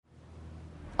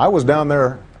I was down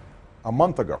there a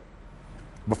month ago,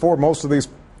 before most of these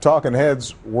talking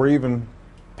heads were even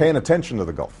paying attention to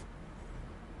the Gulf.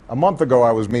 A month ago,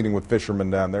 I was meeting with fishermen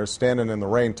down there, standing in the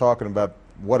rain, talking about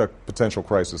what a potential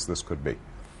crisis this could be.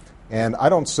 And I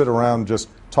don't sit around just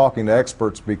talking to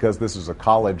experts because this is a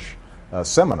college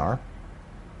seminar.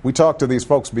 We talk to these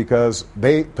folks because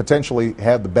they potentially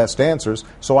have the best answers,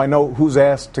 so I know who's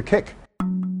ass to kick.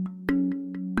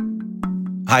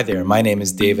 Hi there, my name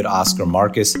is David Oscar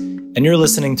Marcus, and you're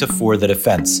listening to For the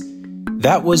Defense.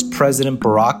 That was President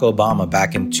Barack Obama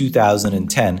back in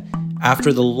 2010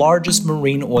 after the largest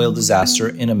marine oil disaster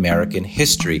in American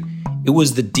history. It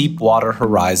was the Deepwater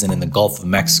Horizon in the Gulf of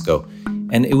Mexico,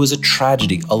 and it was a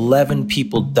tragedy. 11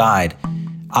 people died.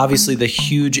 Obviously, the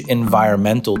huge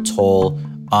environmental toll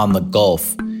on the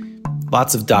Gulf.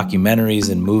 Lots of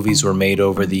documentaries and movies were made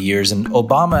over the years, and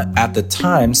Obama at the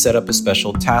time set up a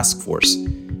special task force.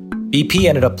 BP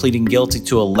ended up pleading guilty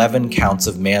to 11 counts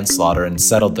of manslaughter and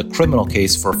settled the criminal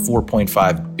case for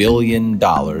 $4.5 billion,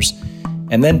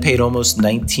 and then paid almost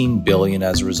 $19 billion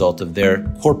as a result of their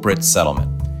corporate settlement.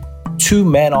 Two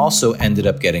men also ended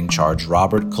up getting charged,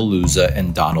 Robert Kaluza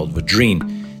and Donald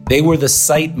Vadrine. They were the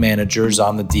site managers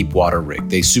on the Deepwater rig.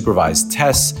 They supervised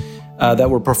tests that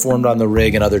were performed on the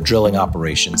rig and other drilling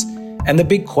operations. And the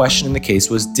big question in the case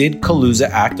was, did Kaluza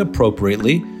act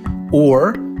appropriately,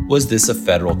 or was this a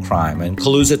federal crime? And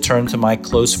Kaluza turned to my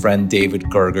close friend David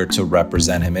Gerger to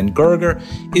represent him. And Gerger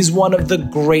is one of the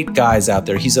great guys out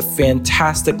there. He's a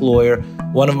fantastic lawyer,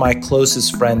 one of my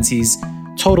closest friends. He's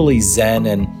totally zen,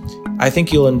 and I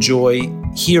think you'll enjoy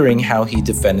hearing how he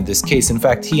defended this case. In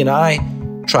fact, he and I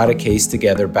tried a case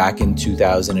together back in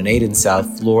 2008 in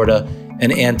South Florida,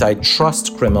 an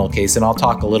antitrust criminal case, and I'll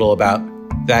talk a little about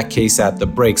that case at the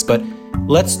breaks. But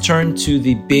let's turn to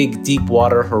the big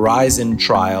Deepwater Horizon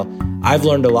trial. I've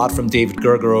learned a lot from David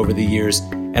Gerger over the years,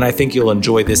 and I think you'll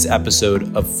enjoy this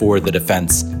episode of For the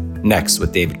Defense. Next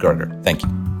with David Gerger. Thank you.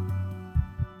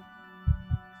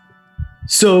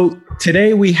 So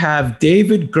today we have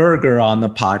David Gerger on the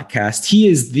podcast. He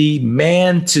is the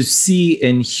man to see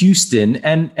in Houston,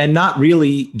 and not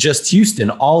really just Houston,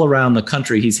 all around the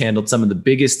country. He's handled some of the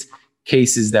biggest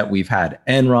cases that we've had.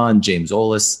 Enron, James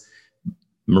Olis,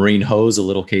 Marine Hose, a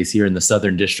little case here in the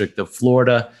Southern District of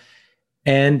Florida.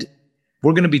 And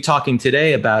we're going to be talking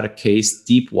today about a case,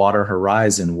 Deepwater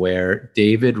Horizon, where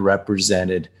David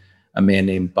represented a man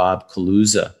named Bob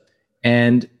Kaluza.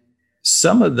 And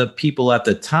some of the people at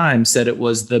the time said it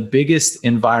was the biggest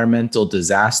environmental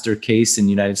disaster case in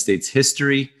United States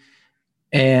history,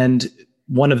 and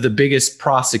one of the biggest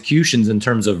prosecutions in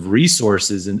terms of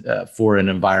resources for an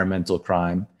environmental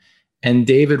crime. And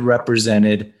David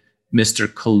represented Mr.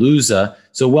 Kaluza.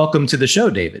 So welcome to the show,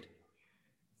 David.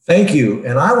 Thank you.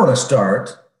 And I want to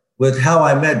start with how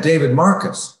I met David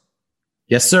Marcus.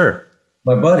 Yes, sir.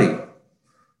 My buddy,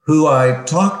 who I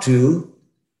talk to,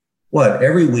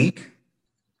 every week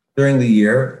during the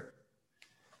year,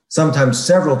 sometimes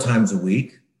several times a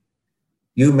week.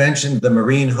 You mentioned the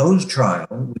Marine Hose trial,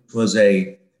 which was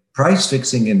a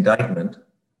price-fixing indictment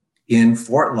in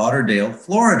Fort Lauderdale,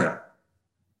 Florida,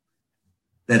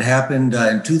 that happened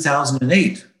in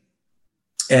 2008.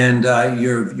 And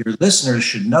your listeners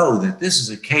should know that this is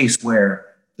a case where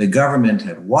the government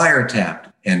had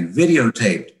wiretapped and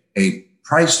videotaped a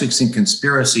price-fixing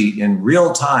conspiracy in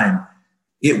real time.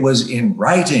 It was in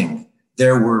writing.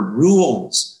 There were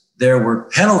rules. There were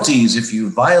penalties if you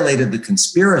violated the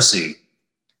conspiracy.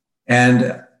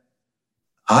 And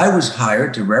I was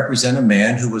hired to represent a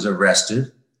man who was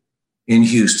arrested in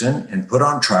Houston and put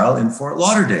on trial in Fort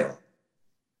Lauderdale.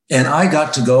 And I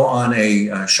got to go on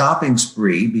a shopping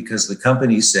spree because the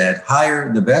company said,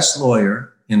 hire the best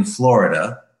lawyer in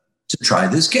Florida to try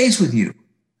this case with you.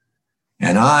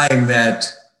 And I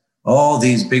met all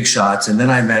these big shots, and then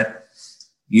I met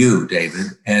you, David,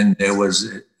 and there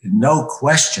was no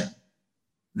question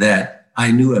that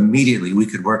I knew immediately we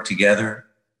could work together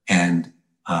and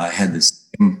had the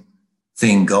same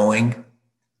thing going.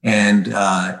 And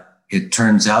it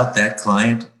turns out that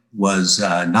client was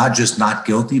not just not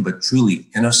guilty, but truly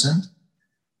innocent,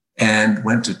 and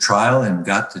went to trial and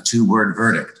got the 2-word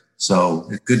verdict. So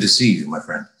it's good to see you, my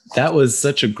friend. That was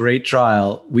such a great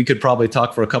trial. We could probably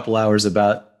talk for a couple hours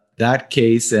about that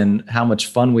case and how much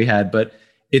fun we had, but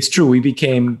it's true. We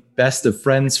became best of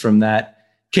friends from that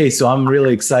case. So I'm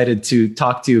really excited to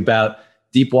talk to you about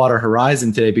Deepwater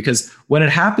Horizon today, because when it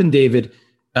happened, David,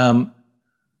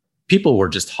 people were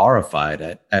just horrified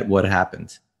at what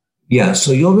happened. Yeah.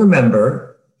 So you'll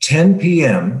remember 10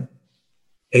 p.m.,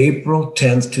 April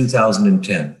 10th,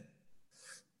 2010.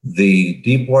 The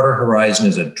Deepwater Horizon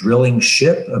is a drilling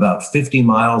ship about 50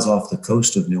 miles off the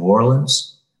coast of New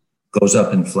Orleans, goes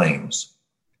up in flames.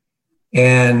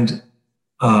 And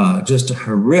just a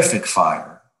horrific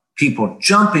fire. People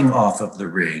jumping off of the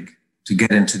rig to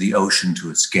get into the ocean to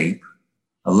escape.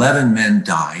 11 men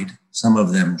died, some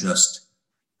of them just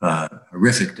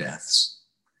horrific deaths.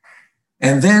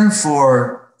 And then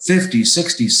for 50,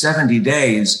 60, 70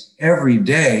 days, every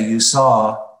day you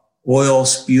saw oil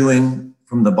spewing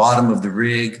from the bottom of the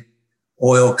rig,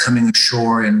 oil coming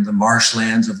ashore in the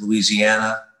marshlands of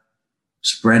Louisiana,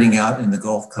 spreading out in the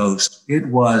Gulf Coast. It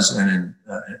was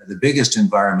the biggest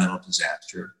environmental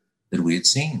disaster that we had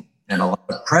seen, and a lot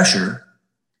of pressure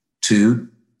to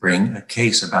bring a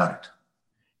case about it.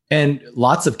 And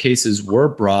lots of cases were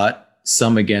brought,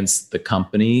 some against the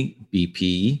company,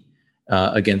 BP,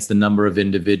 against a number of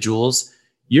individuals.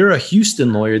 You're a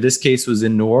Houston lawyer. This case was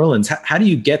in New Orleans. How do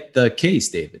you get the case,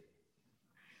 David?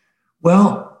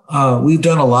 Well, we've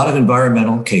done a lot of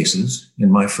environmental cases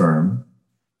in my firm.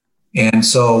 And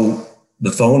so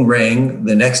the phone rang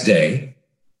the next day,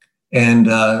 and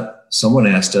someone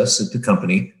asked us at the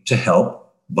company to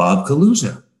help Bob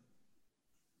Kaluza.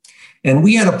 And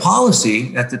we had a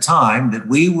policy at the time that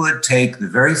we would take the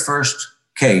very first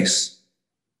case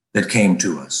that came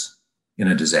to us in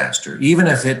a disaster, even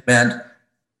if it meant it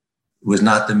was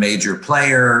not the major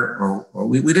player, or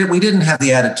we didn't have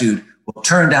the attitude, we'll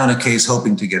turn down a case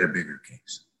hoping to get a bigger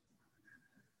case.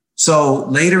 So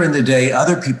later in the day,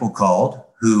 other people called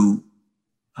who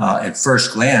at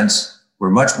first glance were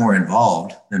much more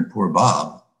involved than poor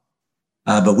Bob,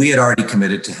 but we had already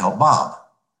committed to help Bob.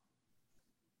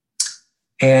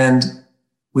 And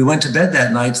we went to bed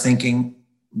that night thinking,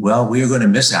 well, we are going to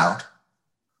miss out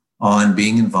on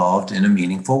being involved in a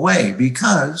meaningful way,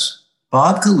 because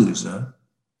Bob Kaluza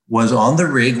was on the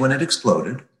rig when it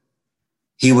exploded.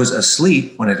 He was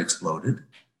asleep when it exploded,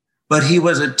 but he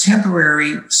was a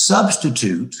temporary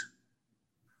substitute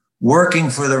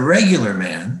working for the regular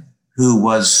man who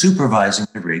was supervising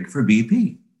the rig for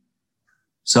BP.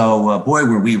 So boy,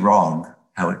 were we wrong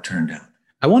how it turned out.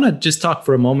 I want to just talk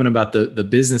for a moment about the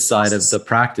business side of the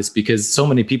practice, because so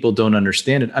many people don't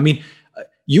understand it. I mean,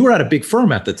 you were at a big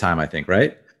firm at the time, I think,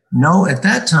 right? No, at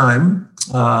that time,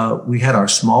 we had our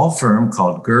small firm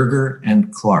called Gerger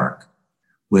and Clark,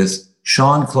 with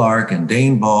Sean Clark and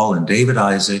Dane Ball and David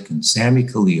Isaac and Sammy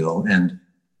Khalil, and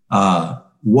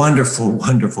wonderful,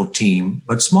 wonderful team,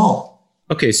 but small.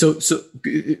 Okay, so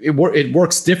it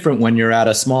works different when you're at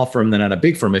a small firm than at a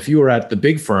big firm. If you were at the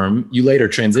big firm, you later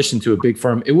transitioned to a big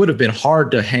firm, it would have been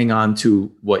hard to hang on to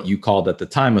what you called at the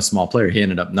time a small player. He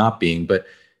ended up not being, but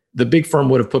the big firm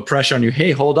would have put pressure on you.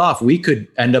 Hey, hold off. We could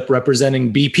end up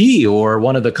representing BP or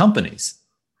one of the companies.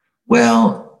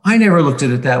 Well, I never looked at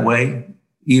it that way,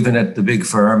 even at the big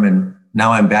firm. And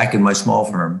now I'm back in my small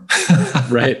firm.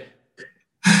 Right.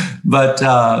 But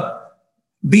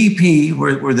BP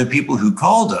were the people who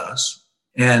called us,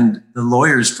 and the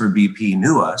lawyers for BP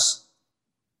knew us.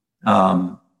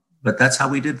 But that's how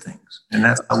we did things. And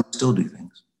that's how we still do things.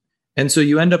 And so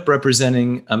you end up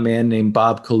representing a man named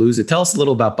Bob Kaluza. Tell us a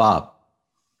little about Bob.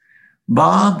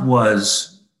 Bob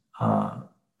was a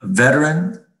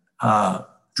veteran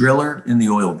driller in the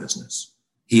oil business.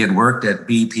 He had worked at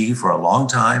BP for a long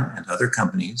time and other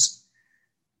companies.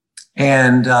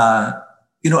 And,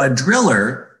 a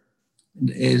driller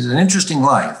is an interesting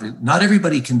life. Not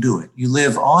everybody can do it. You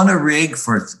live on a rig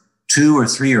for 2 or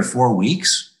 3 or 4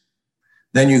 weeks.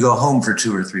 Then you go home for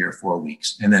 2 or 3 or 4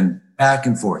 weeks, and then back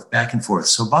and forth, back and forth.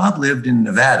 So Bob lived in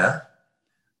Nevada,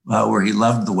 where he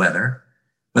loved the weather,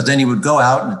 but then he would go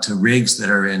out into rigs that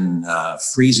are in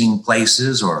freezing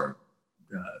places or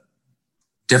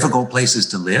difficult places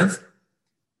to live.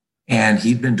 And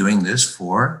he'd been doing this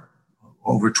for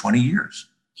over 20 years.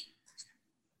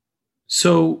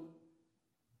 So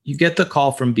you get the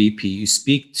call from BP, you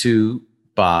speak to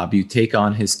Bob, you take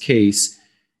on his case.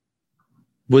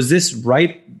 Was this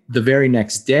right the very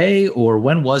next day, or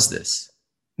when was this?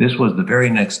 This was the very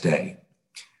next day.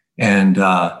 And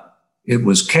it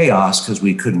was chaos because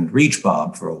we couldn't reach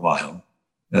Bob for a while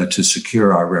to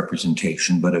secure our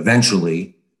representation. But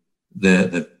eventually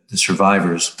the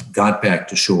survivors got back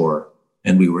to shore,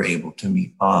 and we were able to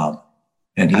meet Bob.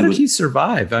 And how did he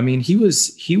survive? I mean, he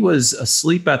was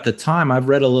asleep at the time. I've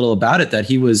read a little about it, that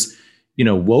he was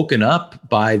woken up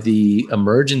by the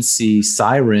emergency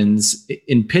sirens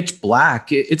in pitch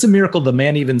black. It's a miracle the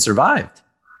man even survived.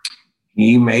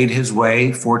 He made his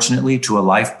way, fortunately, to a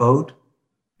lifeboat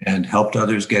and helped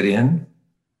others get in,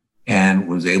 and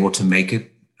was able to make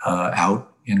it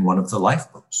out in one of the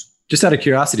lifeboats. Just out of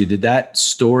curiosity, did that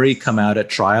story come out at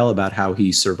trial about how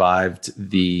he survived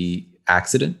the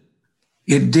accident?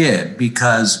 It did,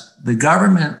 because the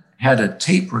government had a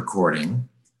tape recording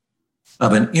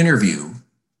of an interview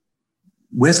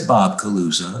with Bob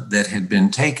Kaluza that had been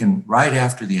taken right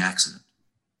after the accident.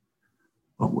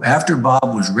 But after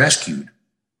Bob was rescued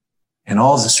and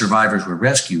all the survivors were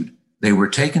rescued, they were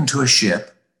taken to a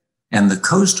ship, and the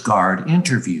Coast Guard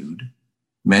interviewed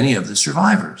many of the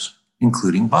survivors,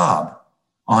 including Bob,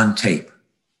 on tape.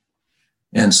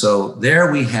 And so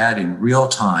there we had in real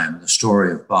time the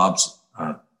story of Bob's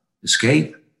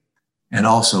escape, and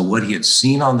also what he had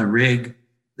seen on the rig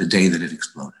the day that it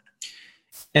exploded.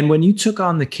 And when you took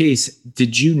on the case,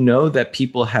 did you know that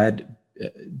people had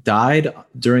died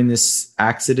during this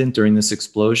accident, during this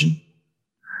explosion?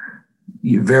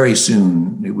 Very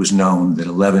soon it was known that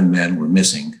 11 men were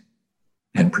missing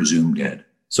and presumed dead.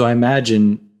 So I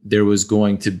imagine there was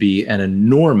going to be an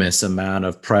enormous amount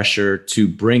of pressure to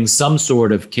bring some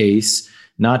sort of case,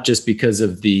 not just because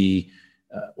of the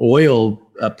oil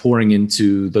pouring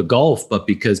into the Gulf, but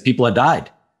because people had died.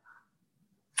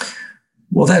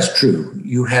 Well, that's true.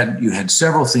 You had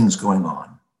several things going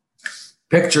on.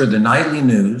 Picture the nightly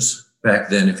news back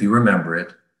then, if you remember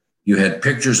it. You had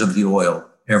pictures of the oil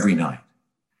every night.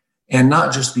 And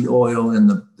not just the oil in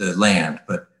the land,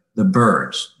 but the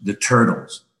birds, the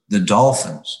turtles, the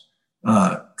dolphins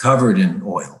covered in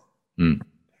oil. Mm.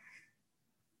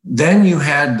 Then you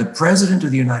had the President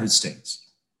of the United States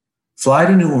fly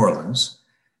to New Orleans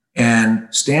and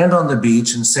stand on the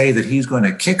beach and say that he's going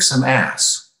to kick some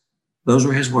ass. Those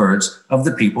were his words, of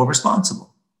the people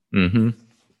responsible. Mm-hmm.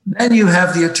 Then you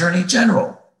have the Attorney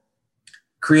General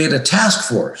create a task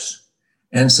force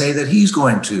and say that he's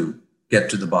going to get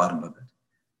to the bottom of it.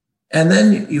 And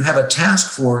then you have a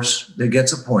task force that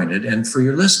gets appointed. And for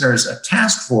your listeners, a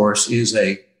task force is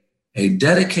a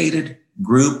dedicated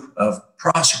group of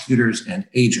prosecutors and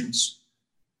agents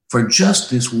for just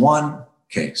this one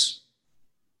case.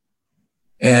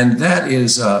 And that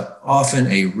is often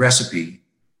a recipe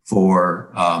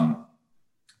for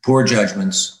poor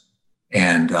judgments,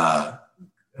 and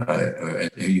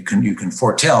you can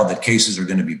foretell that cases are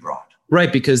going to be brought.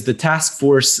 Right, because the task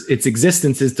force, its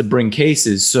existence is to bring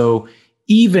cases. So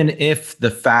even if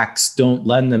the facts don't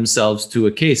lend themselves to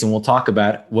a case, and we'll talk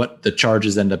about what the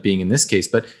charges end up being in this case,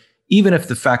 but even if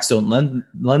the facts don't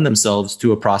lend themselves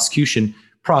to a prosecution,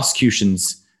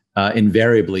 prosecutions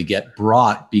invariably get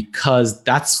brought because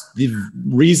that's the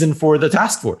reason for the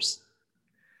task force.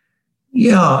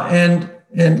 Yeah,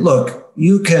 and look,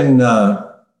 you can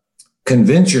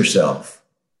convince yourself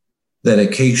that a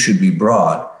case should be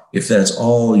brought if that's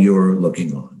all you're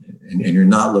looking on, and you're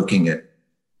not looking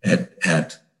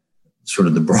at sort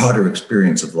of the broader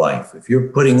experience of life. If you're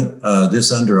putting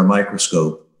this under a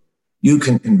microscope, you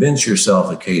can convince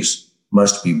yourself a case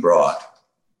must be brought.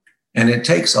 And it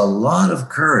takes a lot of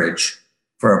courage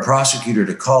for a prosecutor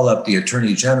to call up the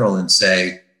Attorney General and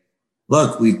say,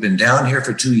 look, we've been down here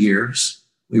for 2 years.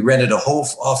 We rented a whole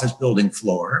office building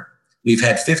floor. We've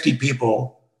had 50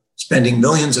 people spending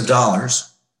millions of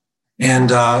dollars,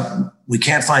 and we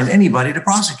can't find anybody to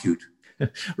prosecute.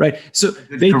 Right. So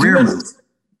they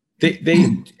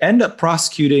end up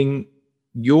prosecuting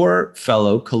your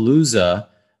fellow Kaluza.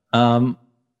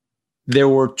 There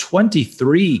were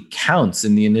 23 counts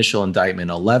in the initial indictment,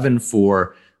 11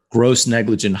 for gross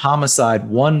negligent homicide,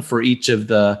 1 for each of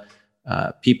the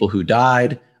people who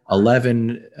died,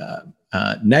 11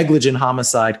 negligent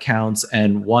homicide counts,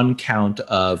 and 1 count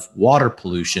of water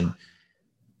pollution.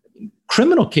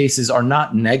 Criminal cases are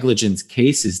not negligence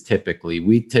cases typically.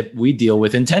 We deal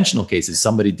with intentional cases.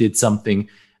 Somebody did something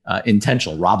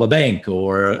intentional, rob a bank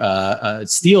or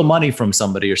steal money from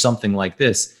somebody or something like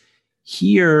this.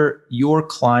 Here, your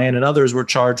client and others were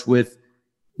charged with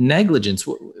negligence.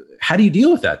 How do you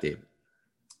deal with that, David?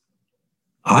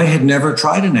 I had never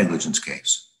tried a negligence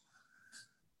case.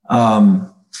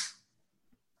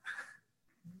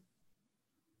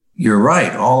 You're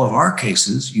right. All of our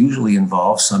cases usually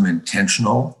involve some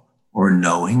intentional or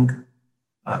knowing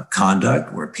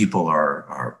conduct where people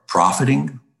are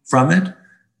profiting from it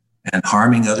and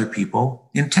harming other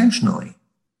people intentionally.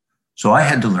 So I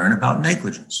had to learn about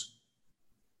negligence.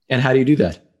 And how do you do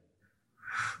that?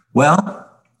 Well,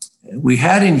 we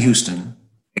had in Houston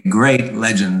a great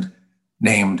legend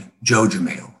named Joe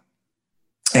Jamail.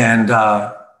 And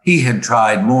he had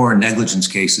tried more negligence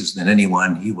cases than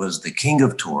anyone. He was the king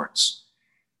of torts.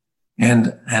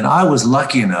 And I was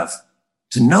lucky enough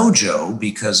to know Joe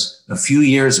because a few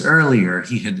years earlier,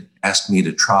 he had asked me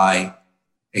to try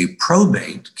a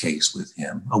probate case with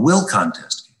him, a will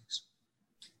contest case.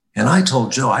 And I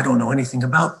told Joe, I don't know anything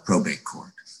about probate court.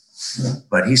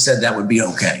 But he said that would be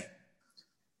okay.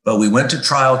 But we went to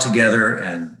trial together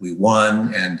and we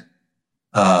won, and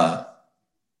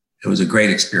it was a great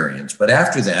experience. But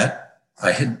after that,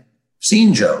 I had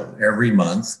seen Joe every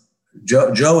month.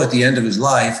 Joe, at the end of his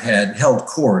life, had held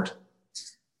court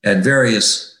at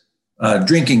various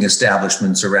drinking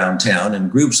establishments around town,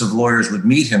 and groups of lawyers would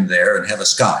meet him there and have a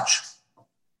scotch.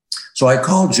 So I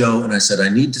called Joe and I said, I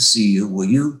need to see you. Will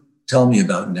you tell me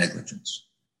about negligence?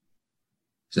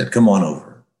 He said, come on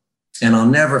over. And I'll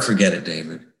never forget it,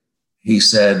 David. He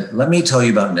said, let me tell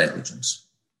you about negligence.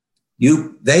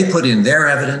 They put in their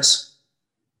evidence,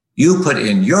 you put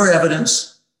in your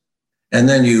evidence, and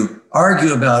then you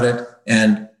argue about it,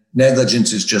 and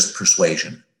negligence is just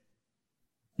persuasion.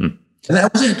 And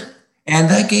that was it. And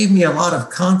that gave me a lot of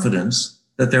confidence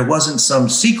that there wasn't some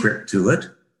secret to it,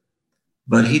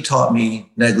 but he taught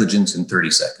me negligence in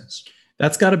 30 seconds.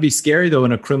 That's got to be scary, though.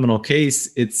 In a criminal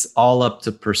case, it's all up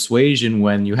to persuasion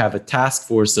when you have a task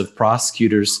force of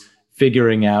prosecutors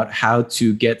figuring out how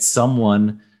to get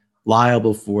someone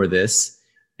liable for this.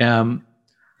 And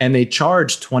they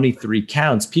charge 23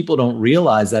 counts. People don't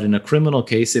realize that in a criminal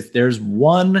case, if there's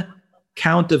one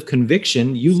count of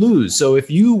conviction, you lose. So if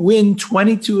you win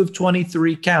 22 of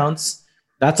 23 counts,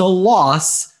 that's a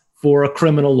loss for a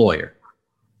criminal lawyer.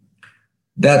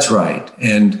 That's right.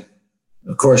 And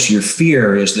of course, your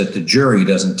fear is that the jury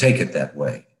doesn't take it that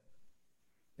way.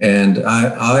 And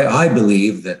I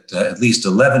believe that at least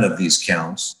 11 of these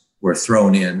counts were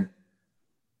thrown in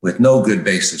with no good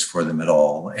basis for them at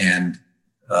all. And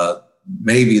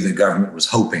maybe the government was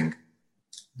hoping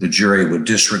the jury would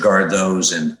disregard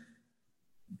those and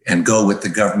go with the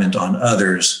government on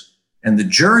others. And the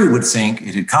jury would think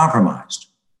it had compromised.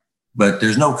 But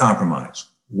there's no compromise.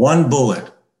 One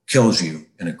bullet kills you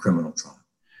in a criminal trial.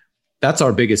 That's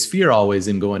our biggest fear always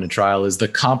in going to trial, is the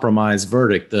compromise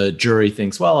verdict. The jury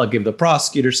thinks, well, I'll give the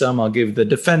prosecutor some, I'll give the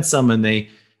defense some, and they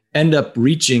end up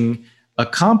reaching a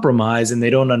compromise, and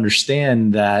they don't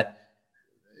understand that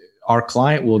our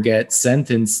client will get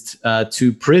sentenced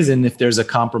to prison if there's a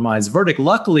compromise verdict.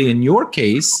 Luckily, in your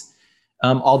case,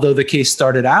 although the case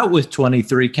started out with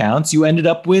 23 counts, you ended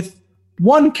up with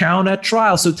one count at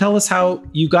trial. So tell us how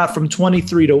you got from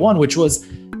 23 to 1, which was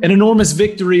an enormous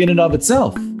victory in and of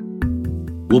itself.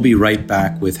 We'll be right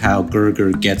back with how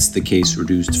Gerger gets the case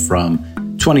reduced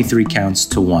from 23 counts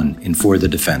to 1 in For the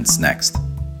Defense next.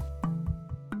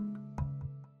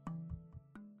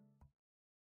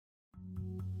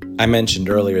 I mentioned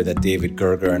earlier that David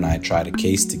Gerger and I tried a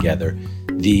case together,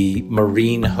 the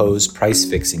marine hose price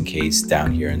fixing case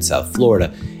down here in South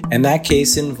Florida. And that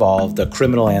case involved a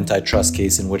criminal antitrust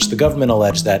case in which the government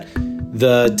alleged that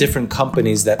the different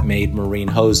companies that made marine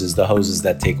hoses, the hoses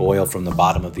that take oil from the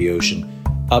bottom of the ocean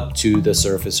up to the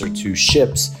surface or to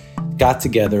ships, got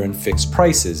together and fixed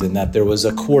prices, and that there was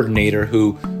a coordinator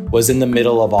who was in the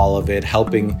middle of all of it,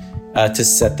 helping to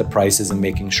set the prices and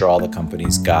making sure all the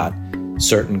companies got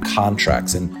certain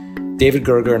contracts. And David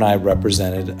Gerger and I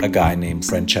represented a guy named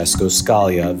Francesco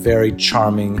Scalia, a very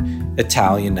charming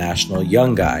Italian national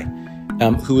young guy,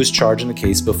 who was charged in the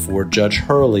case before Judge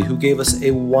Hurley, who gave us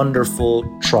a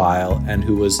wonderful trial and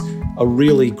who was a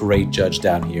really great judge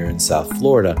down here in South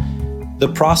Florida.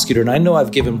 The prosecutor, and I know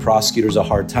I've given prosecutors a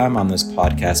hard time on this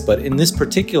podcast, but in this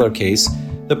particular case,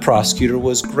 the prosecutor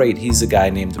was great. He's a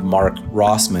guy named Mark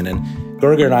Rossman, and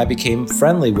Gerger and I became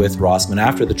friendly with Rossman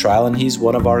after the trial, and he's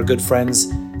one of our good friends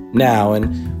now.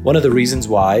 And one of the reasons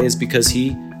why is because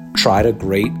he tried a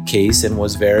great case and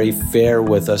was very fair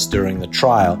with us during the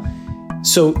trial.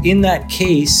 So in that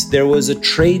case, there was a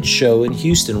trade show in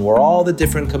Houston where all the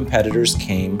different competitors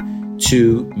came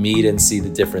to meet and see the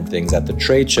different things at the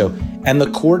trade show. And the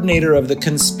coordinator of the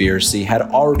conspiracy had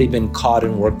already been caught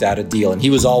and worked out a deal, and he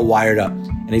was all wired up.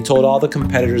 And he told all the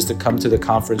competitors to come to the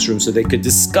conference room so they could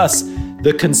discuss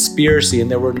the conspiracy. And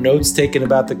there were notes taken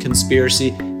about the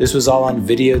conspiracy. This was all on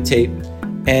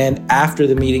videotape. And after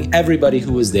the meeting, everybody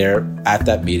who was there at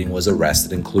that meeting was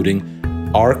arrested,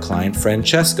 including our client,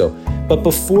 Francesco. But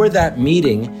before that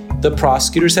meeting, the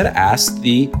prosecutors had asked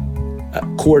the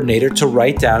coordinator to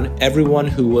write down everyone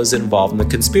who was involved in the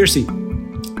conspiracy.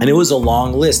 And it was a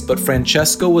long list, but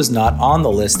Francesco was not on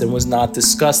the list and was not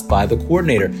discussed by the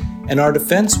coordinator. And our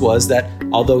defense was that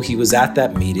although he was at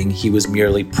that meeting, he was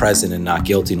merely present and not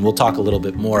guilty. And we'll talk a little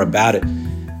bit more about it.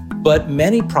 But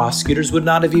many prosecutors would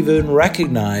not have even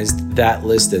recognized that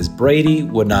list as Brady,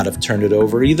 would not have turned it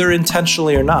over either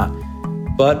intentionally or not.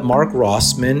 But Mark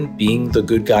Rossman, being the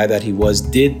good guy that he was,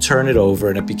 did turn it over,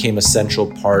 and it became a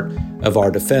central part of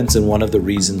our defense and one of the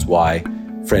reasons why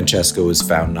Francesco was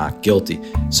found not guilty.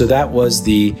 So that was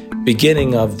the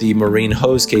beginning of the marine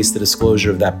hose case, the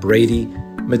disclosure of that Brady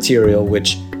material,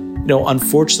 which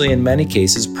Unfortunately, in many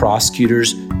cases,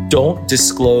 prosecutors don't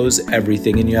disclose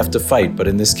everything and you have to fight. But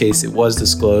in this case, it was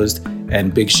disclosed.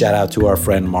 And big shout out to our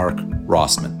friend Mark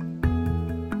Rossman.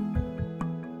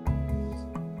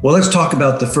 Well, let's talk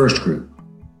about the first group.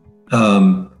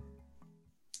 The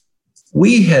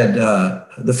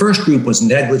first group was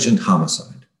negligent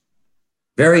homicide.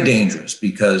 Very dangerous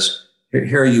because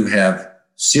here you have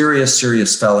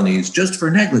serious felonies just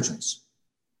for negligence.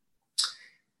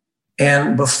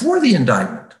 And before the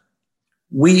indictment,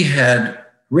 we had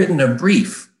written a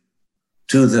brief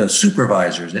to the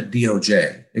supervisors at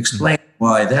DOJ explaining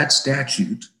why that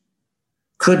statute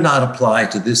could not apply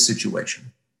to this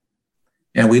situation.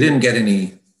 And we didn't get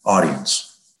any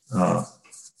audience.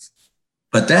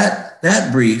 But that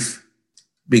brief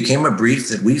became a brief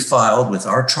that we filed with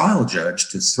our trial judge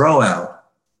to throw out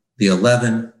the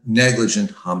 11 negligent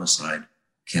homicide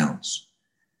counts.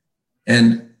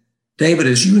 And David,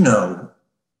 as you know,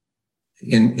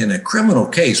 in a criminal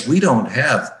case, we don't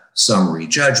have summary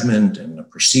judgment and a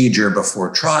procedure before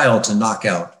trial to knock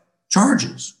out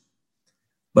charges.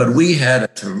 But we had a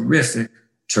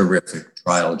terrific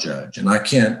trial judge. And I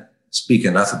can't speak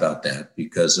enough about that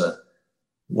because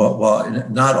while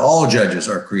not all judges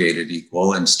are created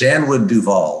equal, and Stanwood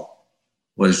Duvall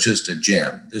was just a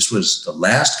gem. This was the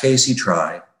last case he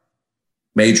tried,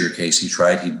 major case he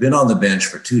tried. He'd been on the bench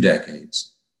for 2 decades.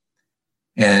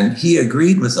 And he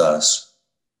agreed with us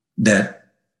that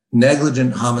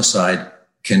negligent homicide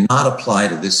cannot apply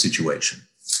to this situation.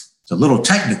 It's a little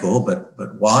technical, but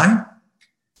why?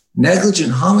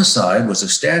 Negligent homicide was a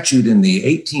statute in the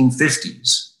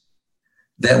 1850s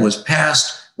that was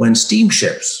passed when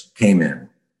steamships came in.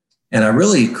 And I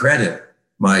really credit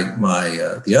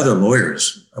the other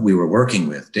lawyers we were working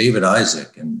with, David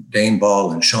Isaac and Dane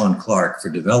Ball and Sean Clark, for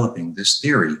developing this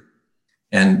theory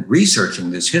and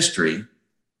researching this history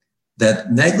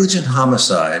that negligent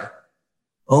homicide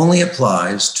only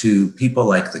applies to people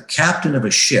like the captain of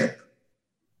a ship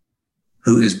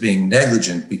who is being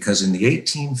negligent because in the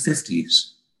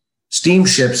 1850s,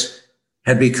 steamships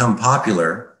had become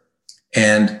popular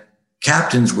and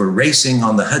captains were racing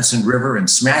on the Hudson River and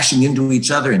smashing into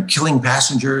each other and killing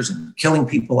passengers and killing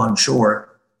people on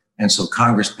shore. And so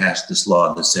Congress passed this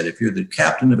law that said, if you're the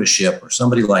captain of a ship or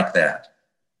somebody like that,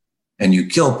 and you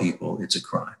kill people, it's a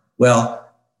crime. Well,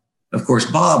 of course,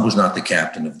 Bob was not the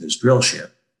captain of this drill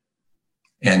ship.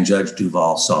 And Judge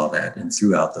Duvall saw that and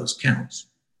threw out those counts.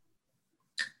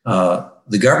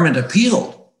 The government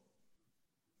appealed,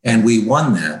 and we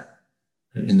won that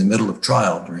in the middle of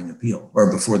trial during appeal,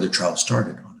 or before the trial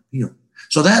started on appeal.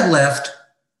 So that left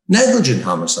negligent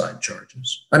homicide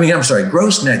charges.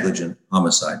 Gross negligent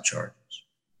homicide charges.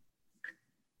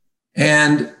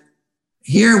 And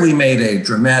here we made a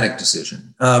dramatic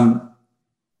decision.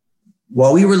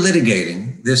 While we were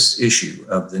litigating this issue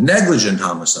of the negligent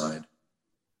homicide,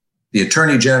 the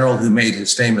attorney general who made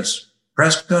his famous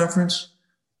press conference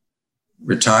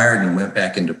retired and went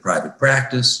back into private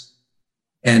practice.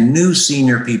 And new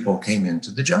senior people came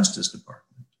into the Justice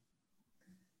Department.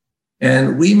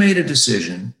 And we made a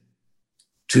decision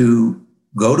to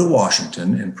go to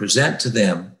Washington and present to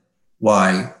them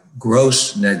why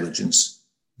gross negligence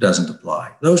doesn't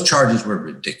apply. Those charges were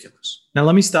ridiculous. Now,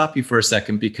 let me stop you for a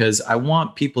second because I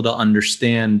want people to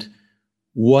understand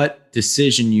what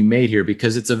decision you made here,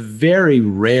 because it's a very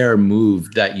rare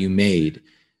move that you made.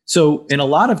 So in a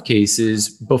lot of cases,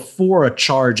 before a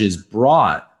charge is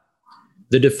brought,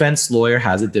 the defense lawyer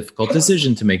has a difficult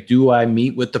decision to make. Do I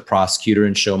meet with the prosecutor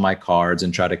and show my cards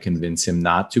and try to convince him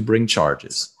not to bring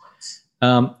charges?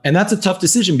 And that's a tough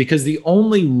decision because the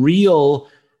only real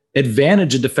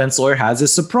advantage a defense lawyer has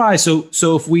is surprise.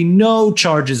 So if we know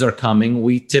charges are coming,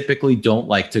 we typically don't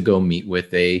like to go meet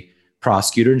with a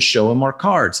prosecutor and show him our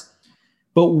cards.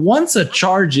 But once a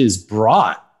charge is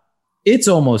brought, it's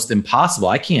almost impossible.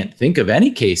 I can't think of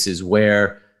any cases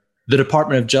where the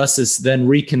Department of Justice then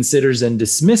reconsiders and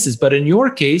dismisses. But in your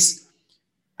case,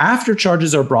 after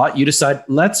charges are brought, you decide,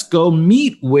 let's go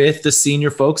meet with the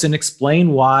senior folks and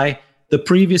explain why the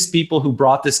previous people who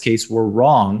brought this case were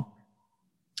wrong.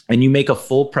 And you make a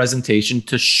full presentation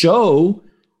to show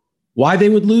why they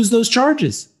would lose those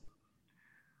charges.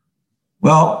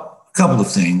 Well, a couple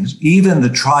of things. Even the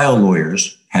trial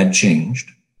lawyers had changed.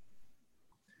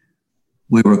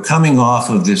 We were coming off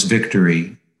of this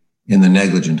victory in the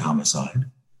negligent homicide.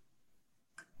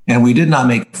 And we did not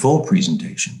make a full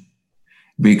presentation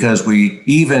because we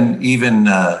even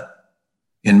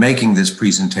in making this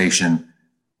presentation,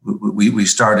 we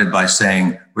started by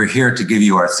saying, we're here to give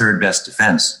you our third best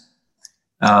defense.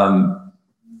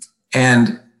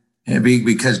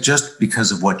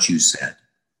 Because of what you said.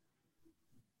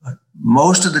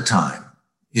 most of the time,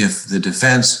 if the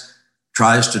defense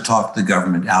tries to talk the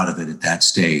government out of it at that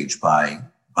stage by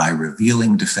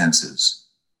revealing defenses,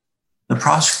 the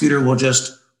prosecutor will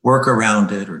just work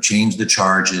around it or change the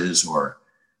charges or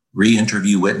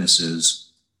re-interview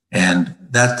witnesses. And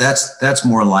that's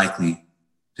more likely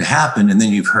to happen. And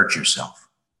then you've hurt yourself.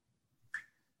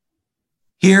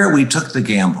 Here we took the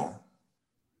gamble,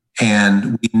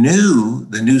 and we knew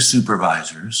the new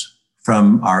supervisors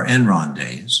from our Enron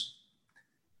days,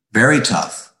 very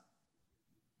tough.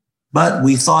 But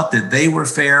we thought that they were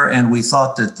fair, and we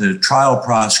thought that the trial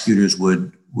prosecutors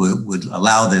would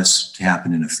allow this to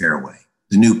happen in a fair way,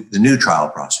 the new trial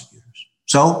prosecutors.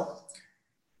 So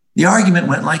the argument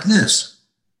went like this.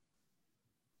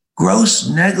 Gross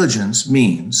negligence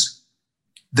means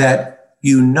that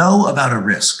you know about a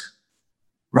risk.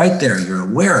 Right there, you're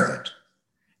aware of it,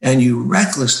 and you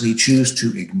recklessly choose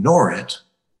to ignore it,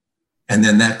 and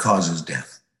then that causes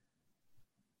death.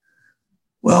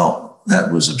 Well,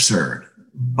 that was absurd.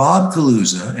 Bob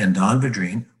Kaluza and Don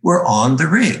Vidrine were on the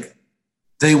rig.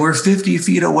 They were 50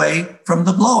 feet away from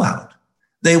the blowout.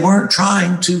 They weren't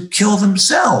trying to kill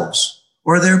themselves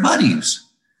or their buddies.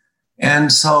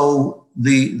 And so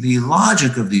the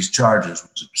logic of these charges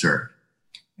was absurd.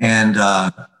 And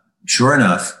sure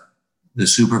enough, the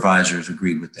supervisors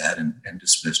agreed with that and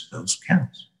dismissed those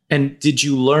counts. And when did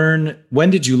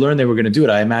you learn they were going to do it?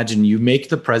 I imagine you make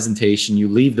the presentation, you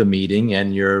leave the meeting,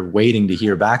 and you're waiting to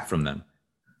hear back from them.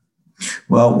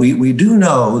 Well, we do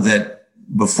know that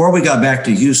before we got back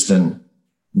to Houston,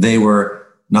 they were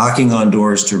knocking on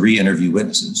doors to re-interview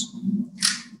witnesses.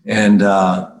 And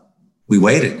we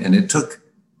waited, and it took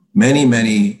many,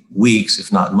 many weeks,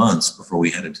 if not months, before we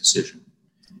had a decision.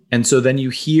 And so then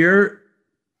you hear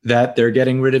that they're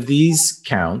getting rid of these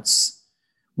counts,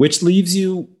 which leaves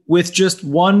you with just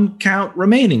one count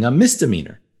remaining, a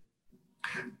misdemeanor.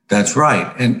 That's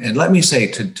right. And let me say,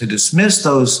 to dismiss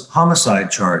those homicide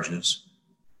charges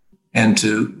and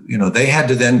they had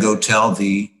to then go tell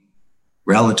the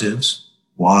relatives,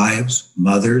 wives,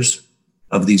 mothers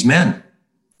of these men.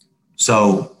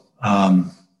 So I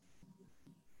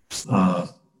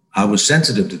was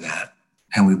sensitive to that,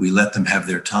 and we let them have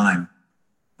their time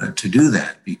to do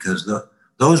that, because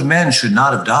those men should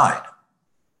not have died.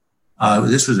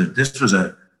 This was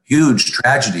a huge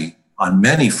tragedy on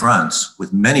many fronts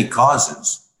with many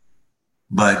causes,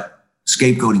 but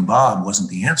scapegoating Bob wasn't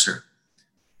the answer.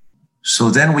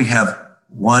 So then we have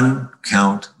one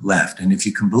count left. And if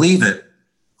you can believe it,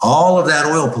 all of that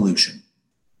oil pollution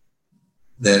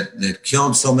that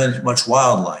killed so much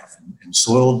wildlife and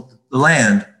soiled the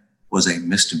land was a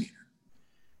misdemeanor.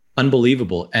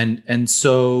 Unbelievable. And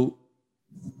so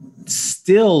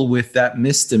still with that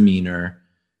misdemeanor,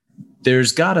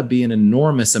 there's got to be an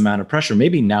enormous amount of pressure,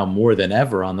 maybe now more than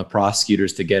ever, on the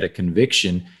prosecutors to get a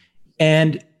conviction.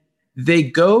 And they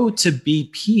go to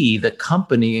BP, the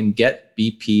company, and get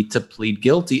BP to plead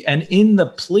guilty. And in the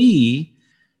plea,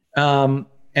 and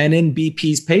in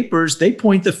BP's papers, they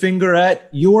point the finger at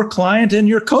your client and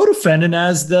your co-defendant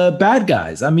as the bad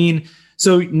guys. I mean,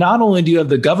 so not only do you have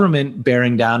the government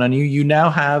bearing down on you, you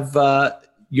now have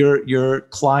your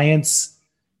client's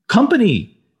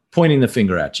company pointing the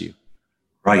finger at you.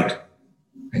 Right.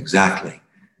 Exactly.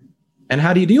 And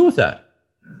how do you deal with that?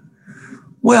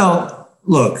 Well,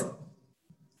 look,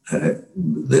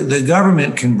 the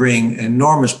government can bring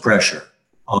enormous pressure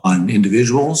on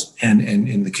individuals, and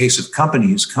in the case of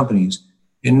companies,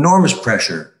 enormous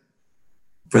pressure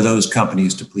for those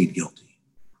companies to plead guilty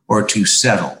or to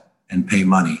settle and pay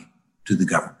money to the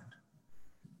government.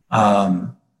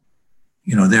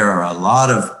 There are a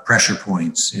lot of pressure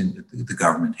points the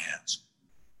government has.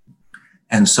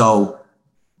 And so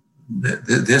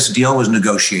this deal was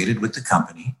negotiated with the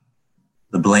company.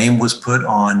 The blame was put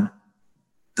on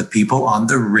the people on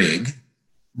the rig,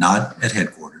 not at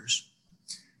headquarters.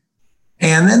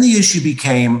 And then the issue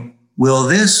became, will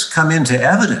this come into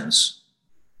evidence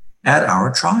at our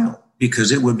trial?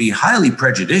 Because it would be highly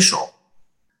prejudicial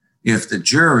if the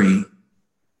jury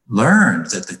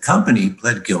learned that the company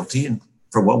pled guilty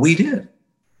for what we did.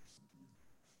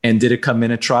 And did it come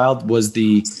in at trial? Was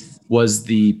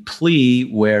the plea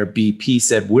where BP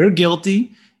said, we're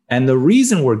guilty, and the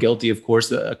reason we're guilty, of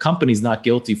course, a company's not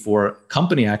guilty for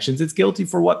company actions, it's guilty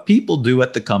for what people do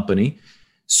at the company.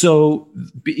 So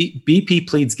BP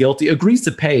pleads guilty, agrees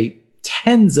to pay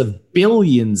tens of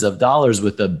billions of dollars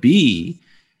with a B,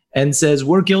 and says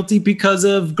we're guilty because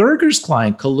of Gerger's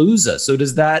client, Kaluza. So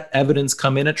does that evidence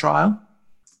come in at trial?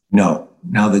 No.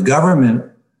 Now, the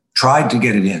government tried to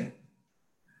get it in.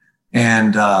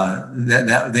 And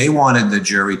that they wanted the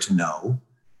jury to know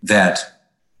that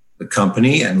the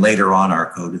company and later on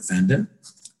our co-defendant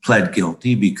pled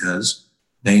guilty because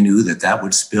they knew that that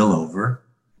would spill over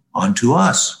onto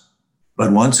us.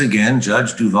 But once again,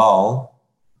 Judge Duvall,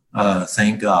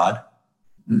 thank God,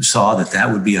 saw that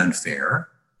that would be unfair,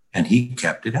 and he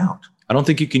kept it out. I don't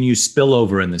think you can use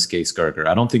spillover in this case, Gerger.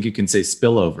 I don't think you can say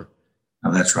spillover.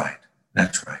 No, that's right.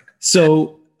 That's right.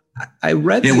 So I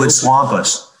read it would swamp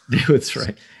us. That's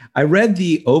right. I read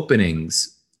the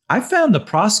openings. I found the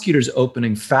prosecutor's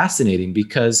opening fascinating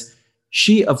because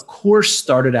she, of course,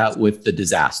 started out with the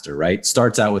disaster, right?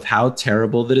 Starts out with how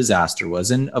terrible the disaster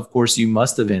was. And of course, you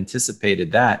must have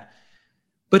anticipated that.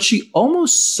 But she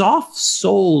almost soft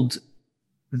sold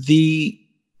the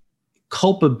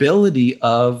culpability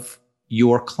of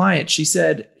your client. She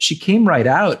said, she came right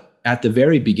out at the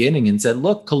very beginning and said,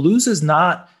 look, Kaluza's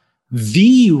not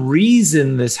the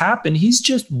reason this happened. He's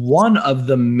just one of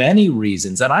the many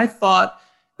reasons. And I thought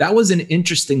that was an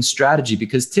interesting strategy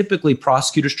because typically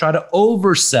prosecutors try to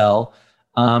oversell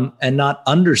and not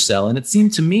undersell. And it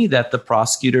seemed to me that the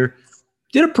prosecutor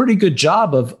did a pretty good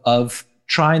job of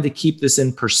trying to keep this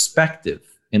in perspective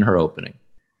in her opening.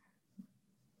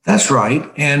 That's right.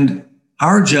 And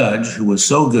our judge, who was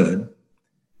so good,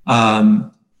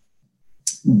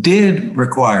 did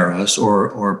require us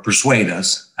or persuade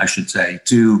us, I should say,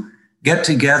 to get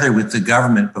together with the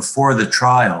government before the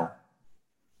trial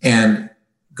and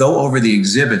go over the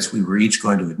exhibits we were each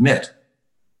going to admit.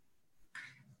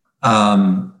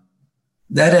 That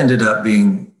ended up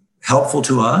being helpful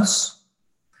to us,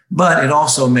 but it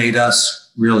also made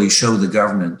us really show the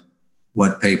government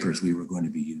what papers we were going to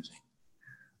be using.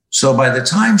 So by the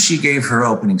time she gave her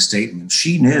opening statement,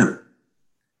 she knew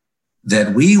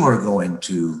that we were going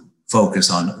to focus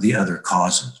on the other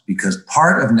causes, because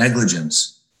part of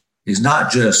negligence is not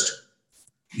just,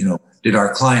 did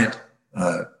our client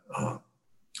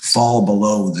fall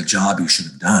below the job he should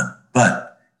have done,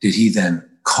 but did he then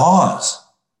cause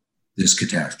this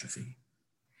catastrophe?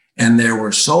 And there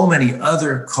were so many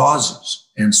other causes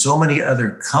and so many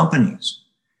other companies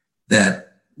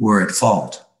that were at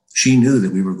fault. She knew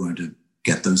that we were going to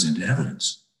get those into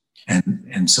evidence.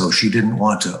 And so she didn't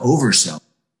want to oversell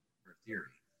her theory.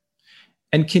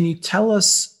 And can you tell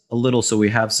us a little, so we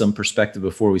have some perspective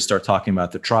before we start talking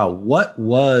about the trial, what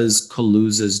was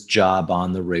Kaluza's job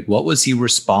on the rig? What was he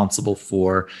responsible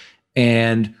for?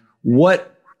 And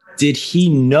what did he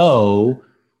know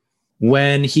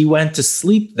when he went to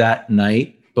sleep that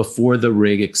night before the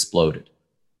rig exploded?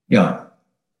 Yeah.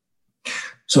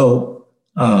 So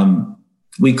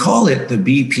we call it the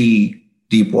BP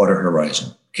Deepwater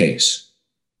Horizon case.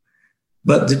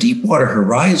 But the Deepwater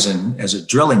Horizon, as a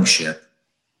drilling ship,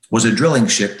 was a drilling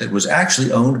ship that was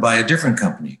actually owned by a different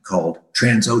company called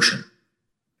Transocean.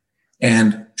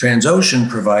 And Transocean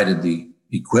provided the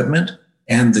equipment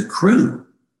and the crew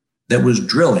that was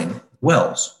drilling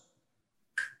wells.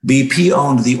 BP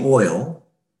owned the oil.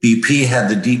 BP had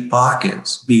the deep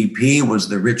pockets. BP was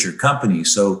the richer company.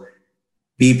 So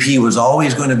BP was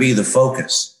always going to be the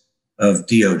focus of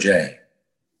DOJ.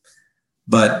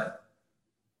 But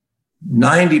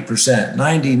 90%,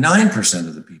 99%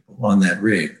 of the people on that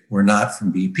rig were not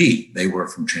from BP. They were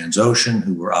from Transocean,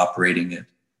 who were operating it.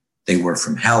 They were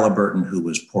from Halliburton, who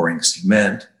was pouring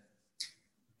cement.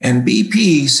 And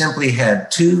BP simply had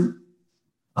two,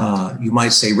 you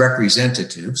might say,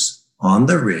 representatives on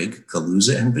the rig,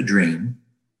 Kaluza and Vedrine,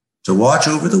 to watch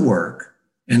over the work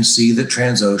and see that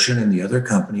Transocean and the other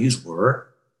companies were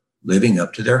living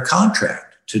up to their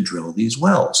contract to drill these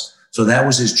wells. So that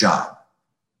was his job.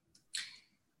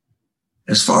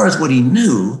 As far as what he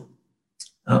knew,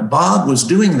 Bob was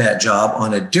doing that job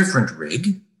on a different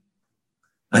rig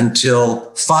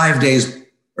until 5 days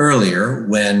earlier,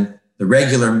 when the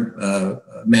regular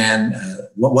man,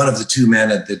 one of the two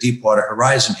men at the Deepwater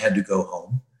Horizon, had to go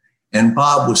home. And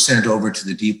Bob was sent over to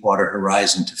the Deepwater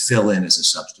Horizon to fill in as a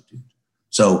substitute.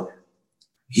 So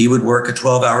he would work a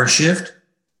 12-hour shift,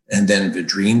 and then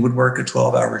Vedrine would work a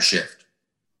 12-hour shift.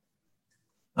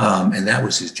 And that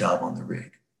was his job on the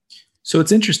rig. So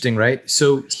it's interesting, right?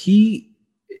 So he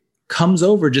comes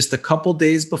over just a couple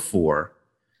days before.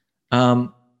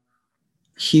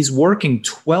 He's working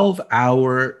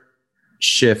 12-hour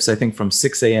shifts, I think from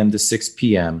 6 a.m. to 6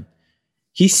 p.m.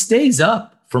 He stays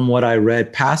up, from what I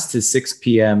read, past his 6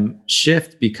 p.m.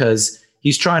 shift because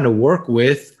he's trying to work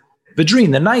with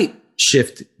Vedrine, the night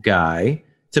shift guy,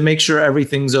 to make sure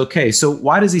everything's okay. So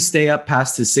why does he stay up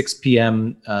past his 6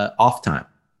 p.m. Off time?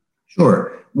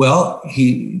 Sure. Well,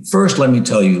 first, let me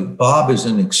tell you, Bob is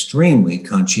an extremely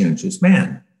conscientious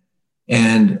man.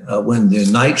 And when the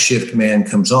night shift man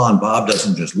comes on, Bob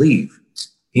doesn't just leave.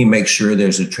 He makes sure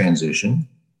there's a transition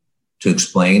to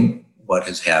explain what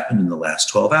has happened in the last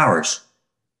 12 hours.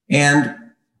 And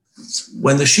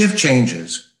when the shift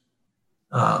changes,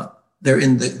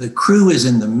 the crew is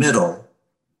in the middle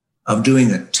of doing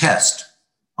a test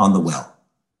on the well.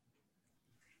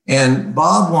 And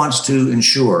Bob wants to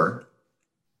ensure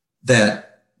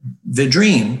that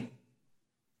Vidrine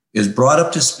is brought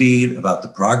up to speed about the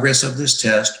progress of this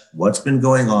test, what's been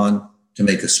going on, to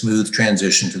make a smooth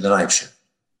transition to the night shift.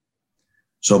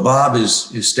 So Bob is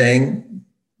staying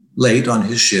late on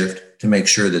his shift to make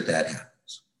sure that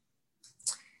happens.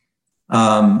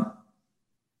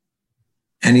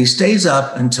 And he stays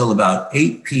up until about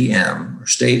 8 p.m., or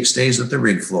stays at the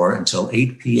rig floor until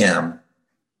 8 p.m.,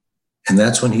 and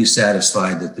that's when he's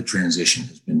satisfied that the transition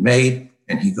has been made,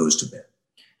 and he goes to bed.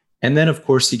 And then, of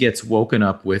course, he gets woken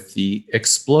up with the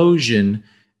explosion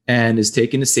and is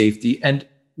taken to safety. And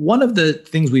one of the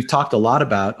things we've talked a lot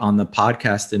about on the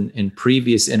podcast in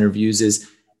previous interviews is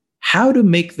how to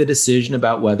make the decision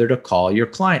about whether to call your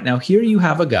client. Now, here you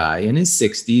have a guy in his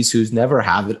 60s who's never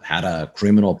had a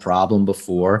criminal problem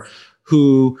before,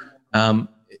 who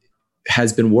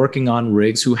has been working on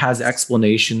rigs, who has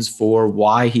explanations for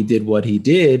why he did what he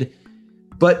did,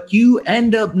 but you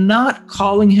end up not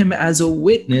calling him as a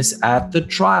witness at the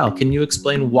trial. Can you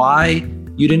explain why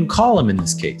you didn't call him in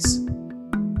this case?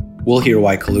 We'll hear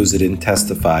why Kaluza didn't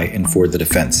testify in For the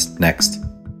Defense next.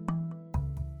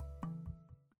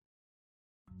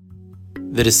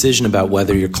 The decision about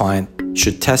whether your client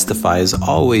should testify is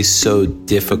always so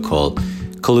difficult.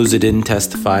 Kaluza didn't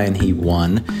testify and he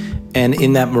won. And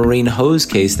in that marine hose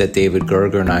case that David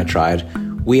Gerger and I tried,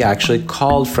 we actually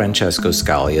called Francesco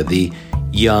Scalia, the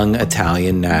young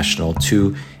Italian national,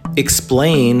 to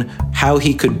explain how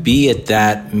he could be at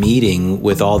that meeting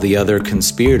with all the other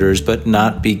conspirators but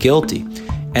not be guilty.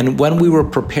 And when we were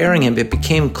preparing him, it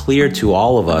became clear to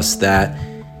all of us that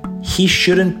he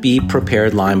shouldn't be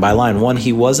prepared line by line. One,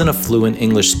 he wasn't a fluent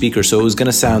English speaker, so it was going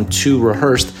to sound too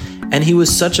rehearsed. And he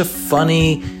was such a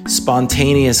funny,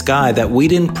 spontaneous guy that we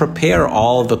didn't prepare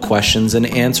all the questions and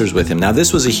answers with him. Now,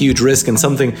 this was a huge risk and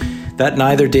something that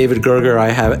neither David Gerger or I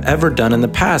have ever done in the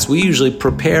past. We usually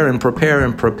prepare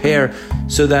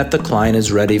so that the client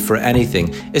is ready for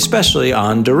anything, especially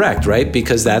on direct, right?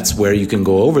 Because that's where you can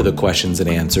go over the questions and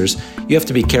answers. You have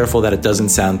to be careful that it doesn't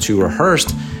sound too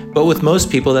rehearsed, but with most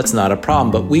people, that's not a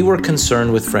problem. But we were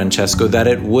concerned with Francesco that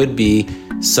it would be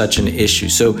such an issue.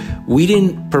 So we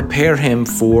didn't prepare him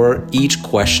for each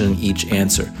question, each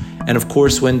answer. And of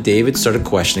course, when David started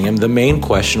questioning him, the main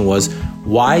question was,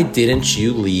 why didn't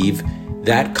you leave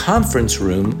that conference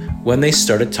room when they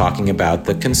started talking about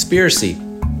the conspiracy?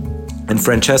 And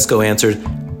Francesco answered,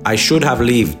 I should have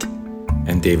left.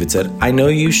 And David said, I know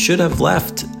you should have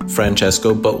left,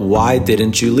 Francesco, but why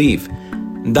didn't you leave?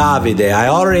 Davide, I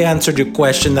already answered your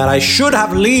question that I should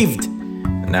have left.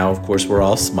 Now, of course, we're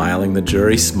all smiling, the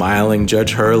jury smiling,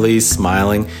 Judge Hurley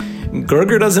smiling.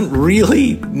 Gerger doesn't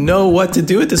really know what to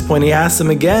do at this point. He asks him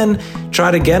again,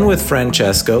 tried again with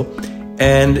Francesco,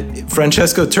 and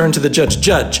Francesco turned to the judge.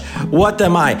 Judge, what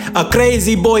am I, a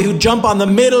crazy boy who jumped on the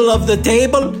middle of the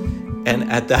table? And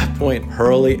at that point,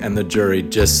 Hurley and the jury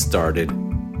just started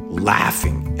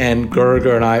laughing. And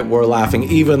Gerger and I were laughing.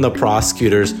 Even the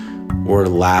prosecutors were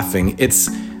laughing. It's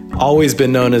always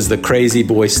been known as the crazy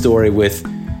boy story with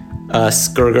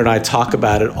us. Gerger and I talk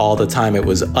about it all the time. It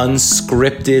was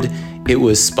unscripted. It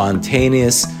was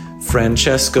spontaneous.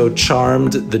 Francesco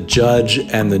charmed the judge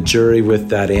and the jury with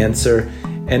that answer.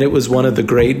 And it was one of the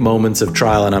great moments of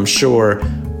trial. And I'm sure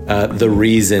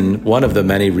one of the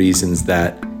many reasons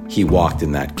that he walked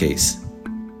in that case.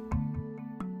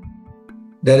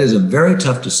 That is a very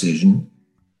tough decision.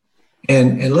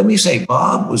 And let me say,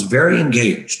 Bob was very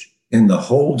engaged in the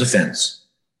whole defense.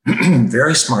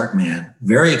 Very smart man,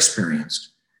 very experienced.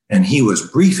 And he was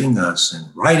briefing us and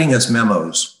writing us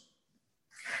memos.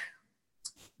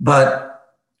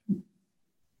 But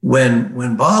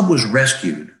when Bob was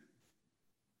rescued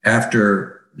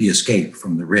after the escape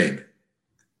from the rig,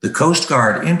 the Coast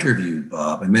Guard interviewed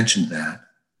Bob, I mentioned that,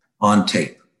 on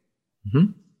tape.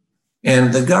 Mm-hmm.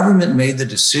 And the government made the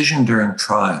decision during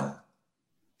trial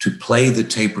to play the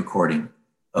tape recording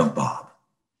of Bob.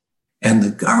 And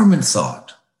the government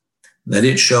thought that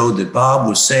it showed that Bob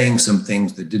was saying some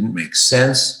things that didn't make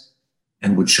sense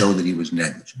and would show that he was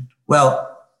negligent.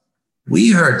 Well,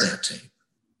 we heard that tape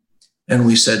and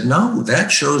we said, no,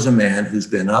 that shows a man who's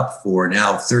been up for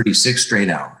now 36 straight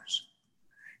hours.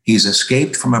 He's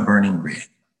escaped from a burning rig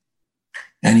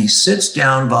and he sits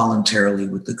down voluntarily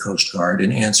with the Coast Guard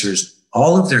and answers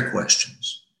all of their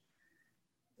questions.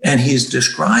 And he's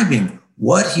describing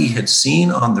what he had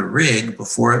seen on the rig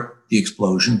before the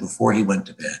explosion, before he went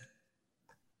to bed.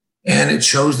 And it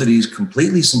shows that he's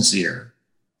completely sincere,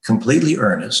 completely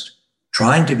earnest,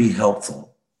 trying to be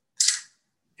helpful.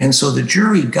 And so the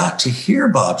jury got to hear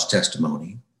Bob's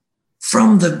testimony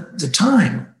from the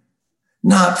time,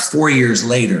 not 4 years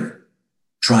later,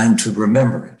 trying to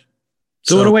remember it.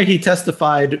 So in a way, he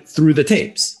testified through the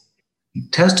tapes. He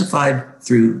testified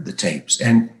through the tapes.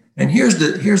 And here's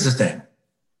the thing.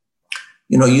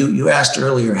 You know, you asked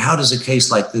earlier, how does a case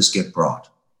like this get brought?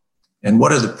 And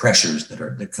what are the pressures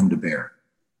that come to bear?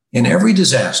 In every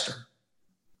disaster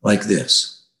like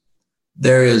this,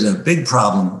 there is a big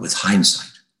problem with hindsight.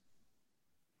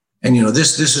 And, you know,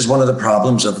 this is one of the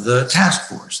problems of the task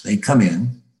force. They come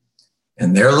in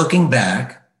and they're looking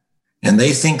back and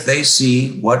they think they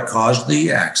see what caused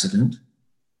the accident.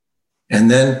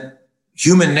 And then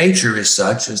human nature is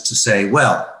such as to say,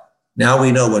 well, now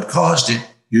we know what caused it.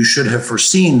 You should have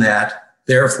foreseen that.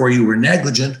 Therefore, you were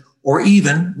negligent, or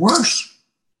even worse.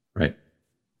 Right.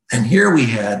 And here we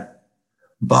had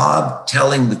Bob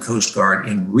telling the Coast Guard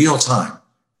in real time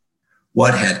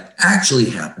what had actually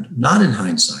happened, not in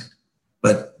hindsight,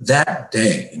 but that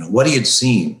day, you know, what he had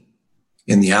seen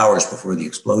in the hours before the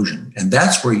explosion. And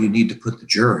that's where you need to put the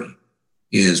jury,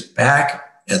 is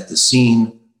back at the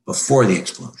scene before the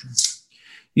explosion.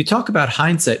 You talk about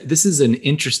hindsight. This is an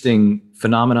interesting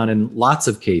phenomenon in lots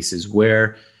of cases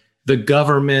where the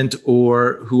government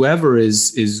or whoever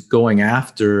is going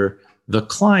after the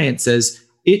client says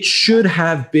it should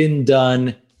have been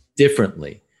done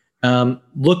differently.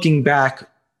 Looking back,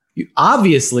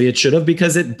 obviously it should have,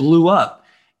 because it blew up.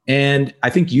 And I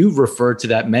think you've referred to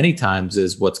that many times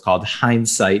as what's called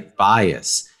hindsight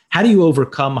bias. How do you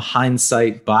overcome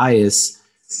hindsight bias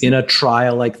in a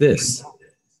trial like this?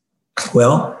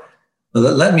 Well,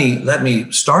 let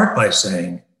me start by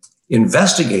saying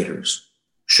investigators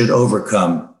should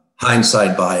overcome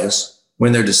hindsight bias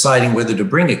when they're deciding whether to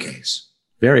bring a case.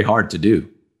 Very hard to do.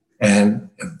 And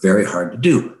very hard to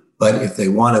do. But if they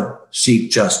want to seek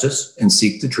justice and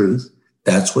seek the truth,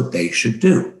 that's what they should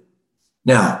do.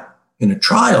 Now, in a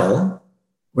trial,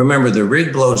 remember the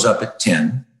rig blows up at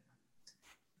 10,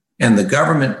 and the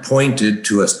government pointed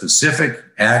to a specific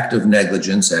act of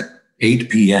negligence at 8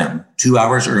 p.m., 2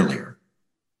 hours earlier.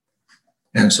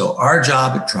 And so our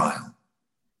job at trial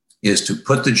is to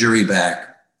put the jury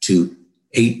back to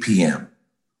 8 p.m.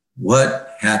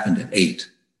 What happened at 8?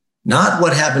 Not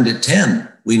what happened at 10.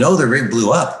 We know the rig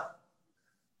blew up.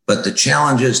 But the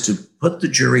challenge is to put the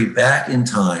jury back in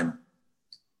time,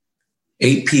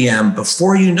 8 p.m.,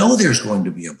 before you know there's going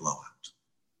to be a blowout.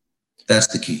 That's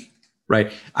the key.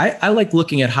 Right. I like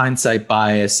looking at hindsight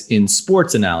bias in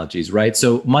sports analogies, right?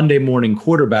 So Monday morning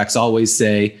quarterbacks always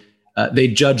say they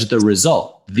judge the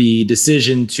result, the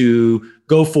decision to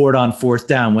go for it on fourth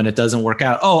down when it doesn't work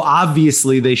out. Oh,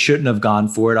 obviously they shouldn't have gone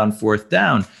for it on fourth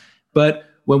down. But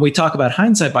when we talk about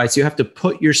hindsight bias, you have to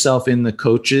put yourself in the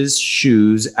coach's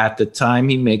shoes at the time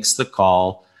he makes the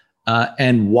call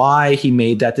and why he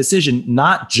made that decision,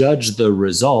 not judge the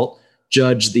result,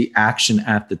 judge the action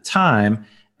at the time.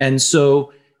 And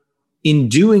so in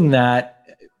doing that,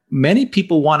 many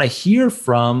people want to hear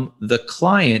from the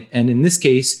client. And in this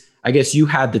case, I guess you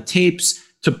had the tapes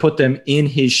to put them in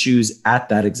his shoes at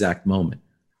that exact moment.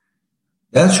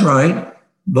 That's right.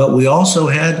 But we also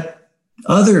had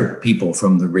other people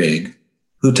from the rig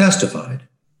who testified,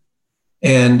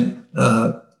 and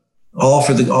all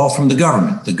from the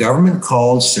government. The government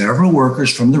called several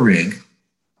workers from the rig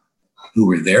who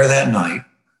were there that night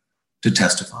to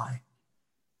testify.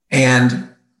 And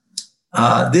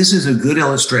this is a good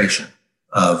illustration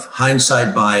of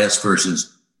hindsight bias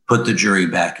versus put the jury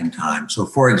back in time. So,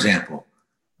 for example,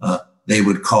 they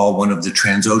would call one of the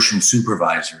Transocean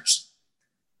supervisors,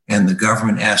 and the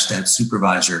government asked that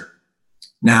supervisor,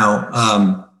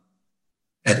 now,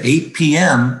 at 8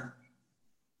 p.m.,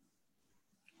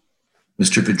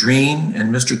 Mr. Pedrine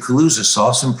and Mr. Kaluza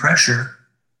saw some pressure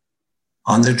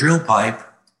on the drill pipe,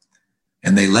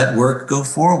 and they let work go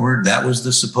forward. That was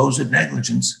the supposed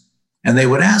negligence. And they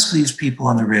would ask these people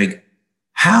on the rig,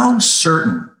 how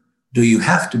certain do you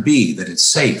have to be that it's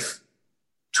safe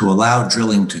to allow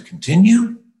drilling to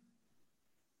continue?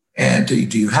 And do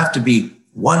you have to be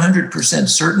 100%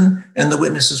 certain? And the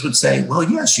witnesses would say, well,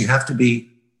 yes, you have to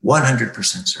be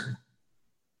 100% certain.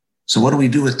 So what do we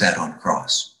do with that on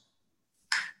cross?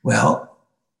 Well,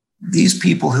 these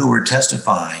people who were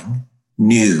testifying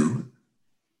knew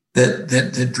that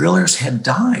the drillers had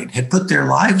died, had put their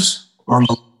lives on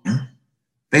the line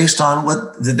based on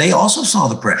what they also saw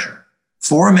the pressure.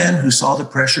 4 men who saw the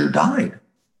pressure died.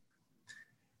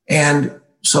 And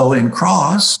so in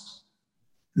cross,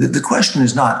 the question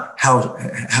is not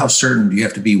how certain do you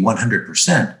have to be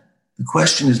 100%. The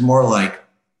question is more like,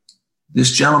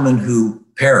 this gentleman who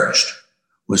perished,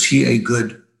 was he a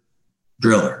good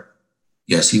driller?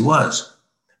 Yes, he was.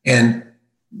 And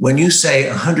when you say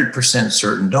 100%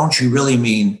 certain, don't you really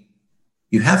mean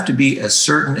you have to be as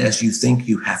certain as you think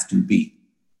you have to be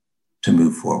to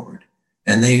move forward?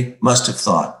 And they must have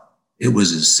thought it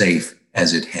was as safe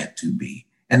as it had to be.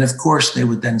 And of course, they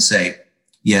would then say,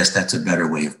 yes, that's a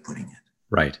better way of putting it.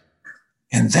 Right.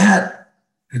 And that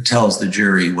tells the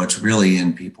jury what's really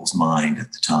in people's mind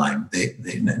at the time.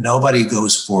 Nobody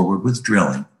goes forward with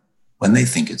drilling when they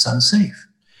think it's unsafe.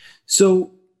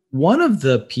 So one of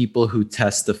the people who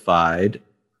testified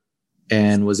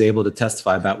and was able to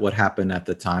testify about what happened at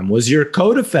the time was your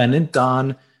co-defendant,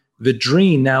 Don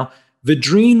Vidrine. Now,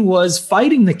 Vidrine was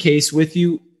fighting the case with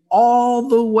you all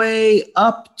the way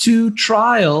up to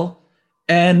trial.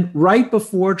 And right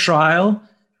before trial,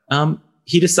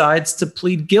 he decides to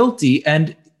plead guilty.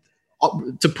 And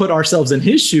to put ourselves in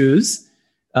his shoes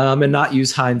and not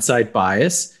use hindsight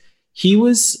bias, he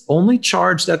was only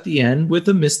charged at the end with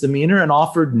a misdemeanor and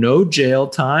offered no jail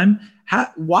time.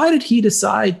 Why did he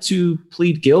decide to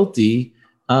plead guilty,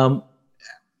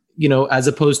 as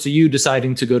opposed to you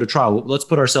deciding to go to trial? Let's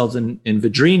put ourselves in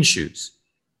Vidrine's shoes.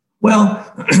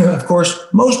 Well, of course,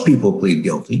 most people plead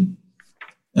guilty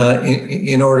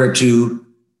in order to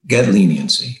get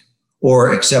leniency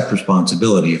or accept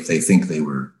responsibility if they think they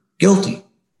were guilty.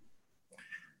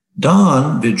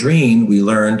 Don Vidrine, we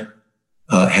learned,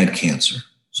 had cancer,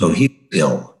 so he was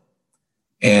ill.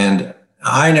 And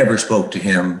I never spoke to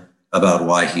him about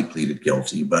why he pleaded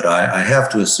guilty, but I have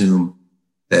to assume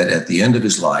that at the end of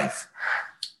his life,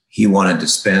 he wanted to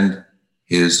spend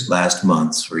his last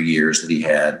months or years that he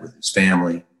had with his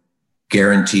family,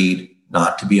 guaranteed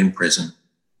not to be in prison,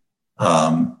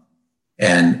 and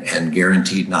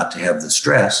guaranteed not to have the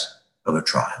stress of a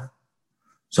trial.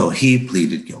 So he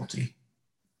pleaded guilty.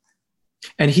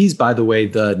 And he's, by the way,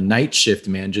 the night shift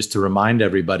man, just to remind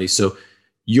everybody. So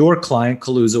your client,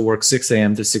 Kaluza, works 6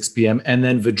 a.m. to 6 p.m., and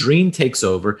then Vidrine takes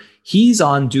over. He's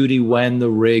on duty when the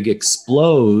rig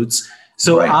explodes.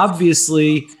 So Right.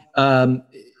 Obviously, a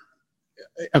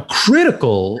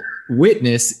critical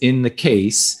witness in the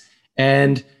case,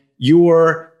 and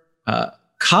your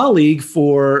colleague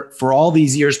for all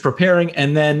these years preparing,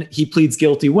 and then he pleads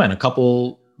guilty when? A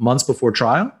couple months before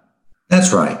trial?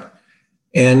 That's right.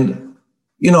 And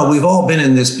we've all been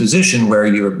in this position where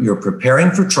you're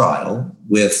preparing for trial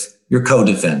with your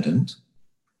co-defendant,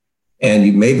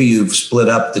 and maybe you've split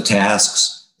up the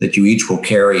tasks that you each will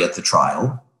carry at the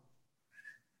trial.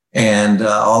 And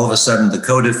all of a sudden, the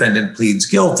co-defendant pleads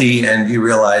guilty, and you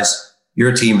realize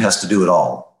your team has to do it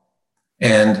all.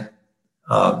 And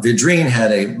Vidrine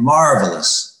had a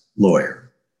marvelous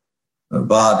lawyer,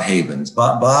 Bob Havens.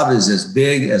 Bob is as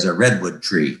big as a redwood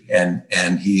tree,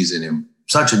 and he's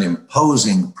such an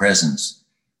imposing presence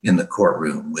in the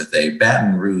courtroom with a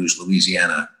Baton Rouge,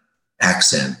 Louisiana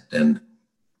accent. And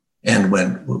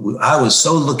when I was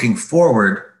so looking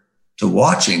forward to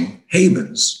watching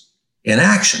Havens in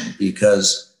action,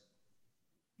 because,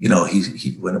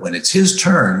 when it's his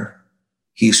turn,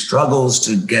 he struggles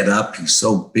to get up. He's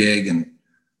so big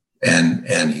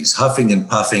and he's huffing and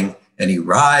puffing, and he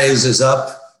rises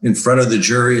up in front of the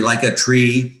jury like a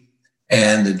tree,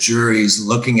 and the jury's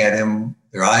looking at him.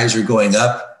 Their eyes are going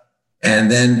up,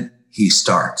 and then he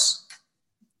starts.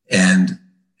 And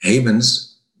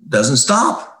Havens doesn't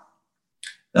stop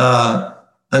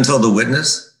until the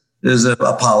witness is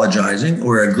apologizing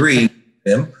or agreeing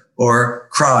with him or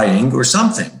crying or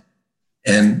something.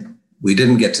 And we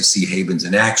didn't get to see Havens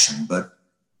in action, but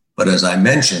as I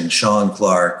mentioned, Sean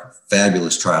Clark,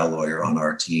 fabulous trial lawyer on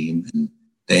our team, and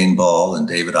Dane Ball and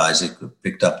David Isaac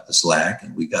picked up the slack,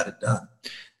 and we got it done.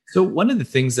 So one of the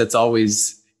things that's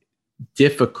always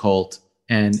difficult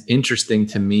and interesting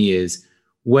to me is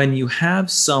when you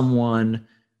have someone,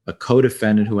 a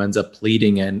co-defendant, who ends up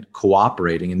pleading and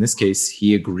cooperating. In this case,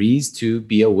 he agrees to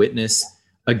be a witness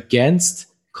against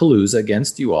Kaluza,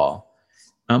 against you all.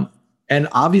 And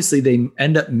obviously they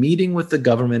end up meeting with the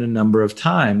government a number of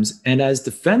times. And as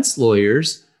defense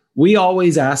lawyers, we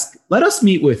always ask, let us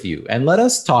meet with you and let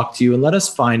us talk to you and let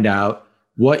us find out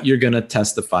what you're going to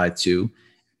testify to.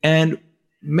 And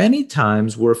many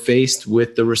times we're faced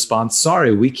with the response,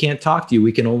 sorry, we can't talk to you.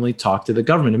 We can only talk to the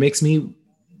government. It makes me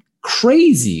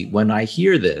crazy when I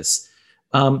hear this.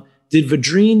 Did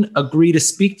Vidrine agree to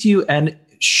speak to you? And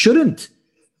shouldn't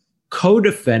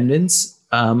co-defendants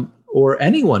or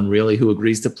anyone really who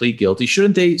agrees to plead guilty,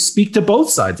 shouldn't they speak to both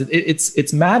sides?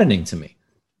 It's maddening to me.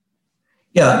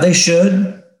 Yeah, they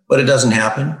should, but it doesn't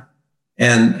happen.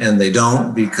 And they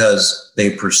don't, because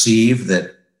they perceive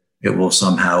that it will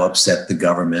somehow upset the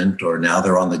government, or now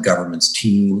they're on the government's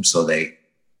team, so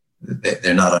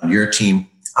they're not on your team.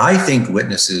 I think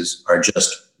witnesses are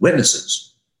just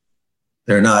witnesses.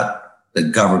 They're not the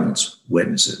government's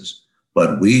witnesses,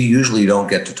 but we usually don't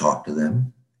get to talk to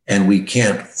them, and we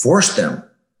can't force them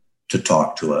to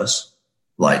talk to us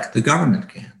like the government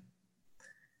can.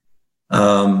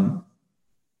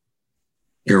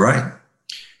 You're right.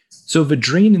 So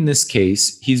Vidrine, in this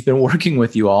case, he's been working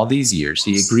with you all these years.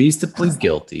 He agrees to plead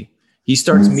guilty. He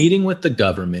starts meeting with the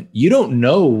government. You don't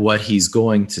know what he's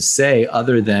going to say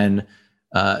other than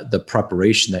the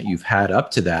preparation that you've had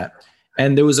up to that.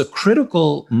 And there was a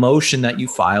critical motion that you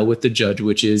file with the judge,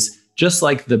 which is just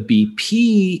like the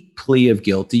BP plea of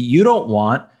guilty. You don't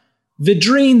want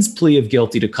Vidrine's plea of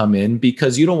guilty to come in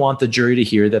because you don't want the jury to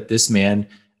hear that this man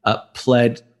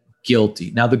pled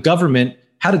guilty. Now, the government,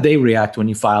 how did they react when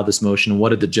you filed this motion? And what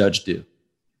did the judge do?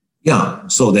 Yeah,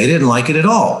 so they didn't like it at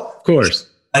all. Of course.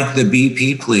 Like the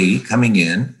BP plea coming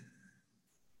in,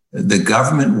 the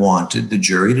government wanted the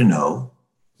jury to know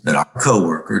that our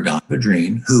coworker, Don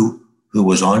Vidrine, who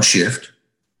was on shift,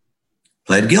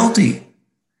 pled guilty.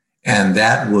 And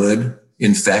that would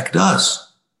infect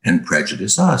us and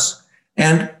prejudice us.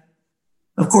 And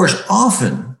of course,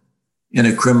 often in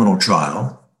a criminal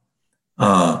trial,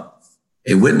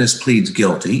 a witness pleads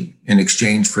guilty in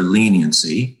exchange for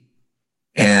leniency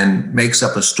and makes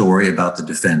up a story about the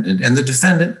defendant. And the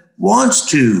defendant wants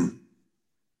to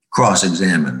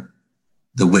cross-examine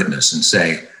the witness and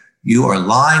say, you are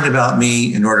lying about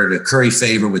me in order to curry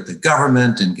favor with the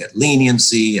government and get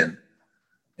leniency. And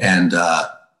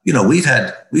we've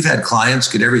had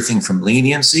clients get everything from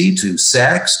leniency to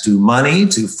sex, to money,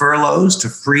 to furloughs, to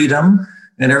freedom,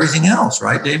 and everything else,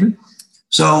 right, David?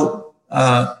 So,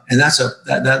 and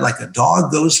that like a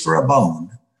dog goes for a bone,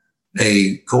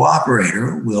 a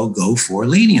cooperator will go for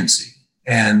leniency.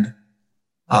 And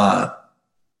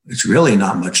it's really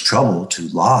not much trouble to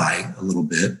lie a little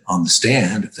bit on the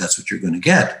stand if that's what you're going to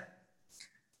get.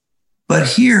 But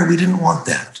here we didn't want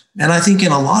that. And I think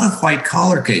in a lot of white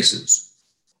collar cases,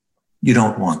 you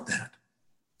don't want that.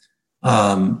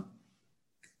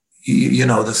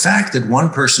 The fact that one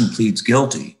person pleads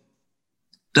guilty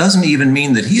doesn't even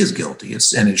mean that he is guilty.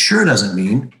 And it sure doesn't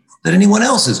mean that anyone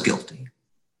else is guilty.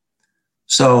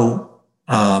 So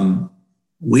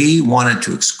we wanted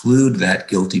to exclude that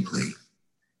guilty plea.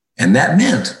 And that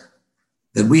meant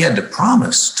that we had to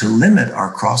promise to limit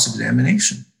our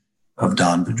cross-examination of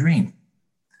Don Vidrine.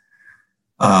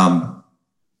 And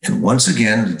once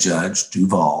again, the judge,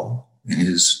 Duval, in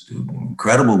his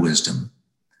incredible wisdom,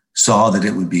 saw that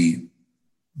it would be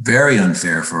very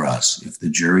unfair for us if the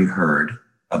jury heard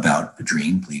about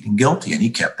Vidrine pleading guilty, and he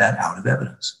kept that out of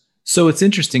evidence. So it's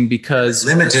interesting because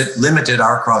limited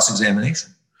our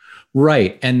cross-examination.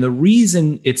 Right. And the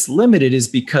reason it's limited is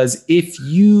because if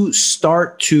you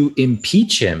start to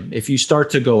impeach him, if you start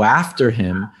to go after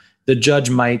him, the judge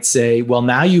might say, well,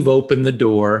 now you've opened the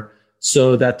door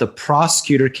so that the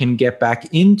prosecutor can get back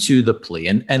into the plea.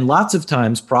 And lots of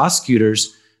times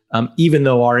prosecutors, even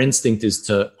though our instinct is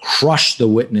to crush the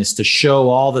witness, to show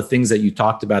all the things that you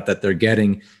talked about that they're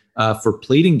getting for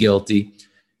pleading guilty,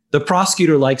 the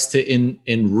prosecutor likes to,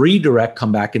 in redirect,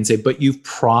 come back and say, but you've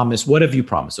promised. What have you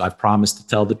promised? I've promised to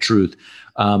tell the truth.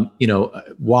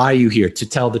 Why are you here? To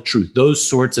tell the truth. Those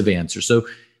sorts of answers. So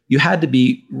you had to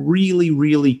be really,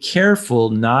 really careful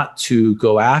not to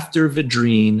go after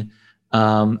Vidrine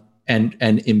and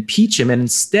impeach him. And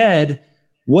instead,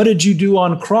 what did you do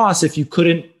on cross if you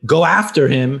couldn't go after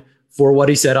him for what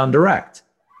he said on direct?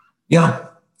 Yeah.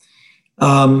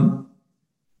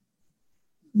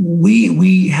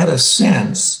 We had a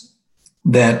sense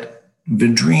that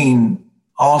Vidrine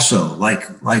also, like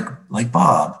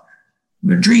Bob,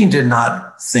 Vidrine did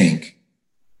not think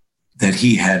that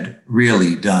he had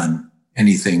really done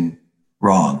anything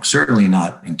wrong, certainly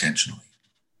not intentionally.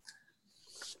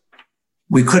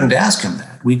 We couldn't ask him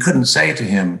that. We couldn't say to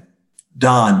him,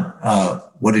 Don,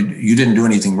 you didn't do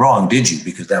anything wrong, did you?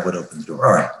 Because that would open the door.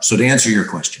 All right. So to answer your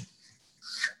question,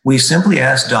 we simply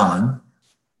asked Don,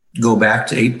 go back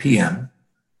to 8 p.m.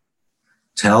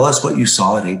 Tell us what you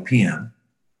saw at 8 p.m.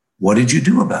 What did you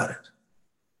do about it?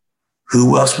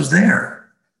 Who else was there?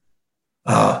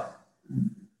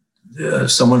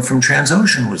 Someone from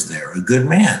Transocean was there, a good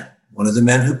man, one of the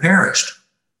men who perished.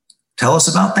 Tell us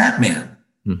about that man.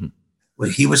 Mm-hmm. Well,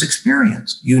 he was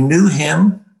experienced. You knew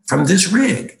him from this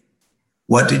rig.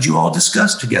 What did you all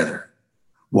discuss together?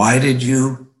 Why did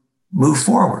you move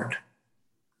forward?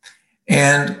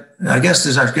 And I guess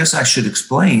I should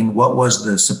explain what was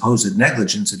the supposed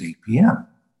negligence at 8 p.m.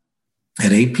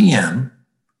 At 8 p.m.,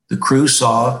 the crew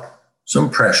saw some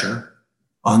pressure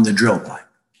on the drill pipe.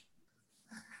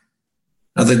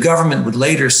 Now, the government would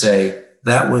later say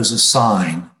that was a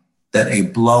sign that a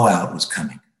blowout was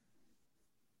coming.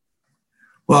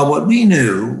 Well, what we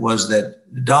knew was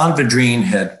that Don Vidrine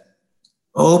had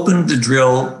opened the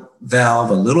drill valve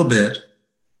a little bit,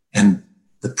 and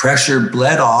the pressure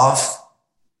bled off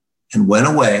and went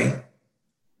away,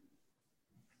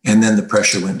 and then the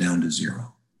pressure went down to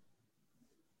zero.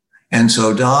 And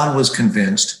so Don was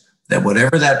convinced that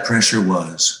whatever that pressure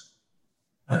was,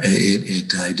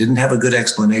 I didn't have a good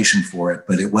explanation for it,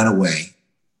 but it went away.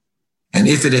 And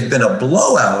if it had been a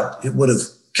blowout, it would have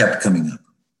kept coming up.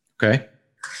 Okay.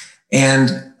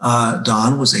 And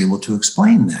Don was able to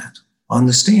explain that on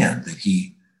the stand, that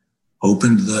he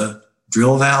opened the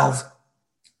drill valve,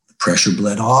 the pressure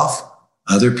bled off,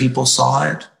 other people saw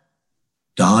it.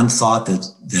 Don thought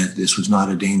that this was not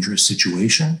a dangerous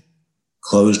situation,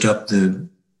 closed up the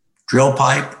drill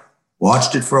pipe,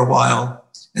 watched it for a while,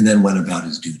 and then went about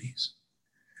his duties.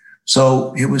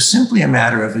 So it was simply a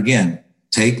matter of, again,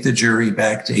 take the jury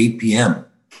back to 8 p.m.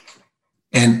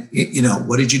 And,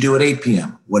 what did you do at 8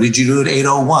 p.m.? What did you do at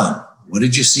 8:01? What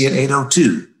did you see at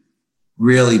 8:02?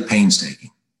 Really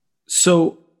painstaking.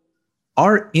 So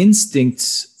our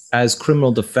instincts as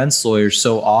criminal defense lawyers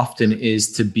so often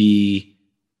is to be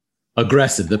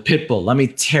aggressive, the pit bull. Let me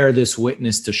tear this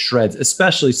witness to shreds,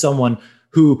 especially someone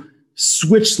who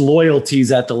switched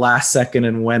loyalties at the last second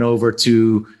and went over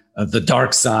to the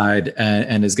dark side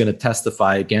and is going to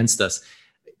testify against us.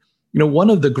 One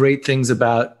of the great things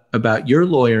about your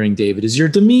lawyering, David, is your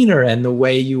demeanor and the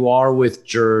way you are with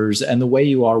jurors and the way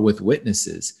you are with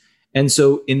witnesses. And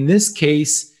so in this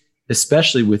case,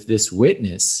 especially with this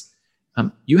witness,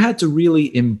 you had to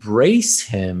really embrace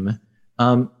him,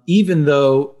 even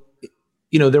though,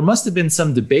 there must have been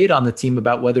some debate on the team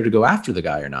about whether to go after the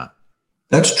guy or not.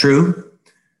 That's true.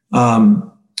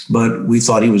 But we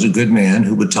thought he was a good man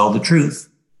who would tell the truth.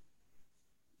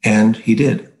 And he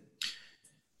did.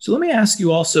 So let me ask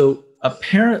you also,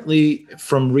 apparently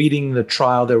from reading the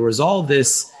trial, there was all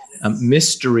this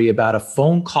mystery about a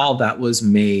phone call that was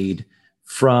made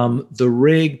from the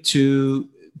rig to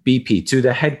BP, to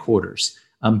the headquarters,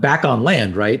 back on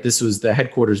land, right? This was the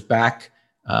headquarters back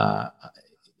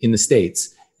in the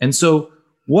States. And so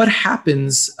what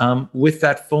happens with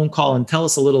that phone call? And tell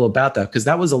us a little about that, because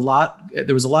there was a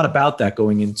lot about that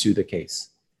going into the case.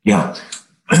 Yeah,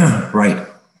 right.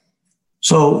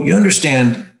 So you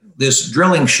understand, this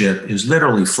drilling ship is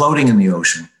literally floating in the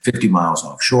ocean, 50 miles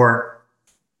offshore,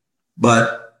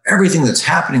 but everything that's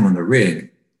happening on the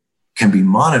rig can be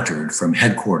monitored from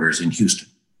headquarters in Houston.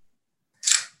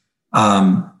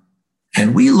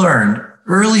 And we learned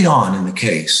early on in the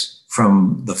case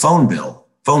from the phone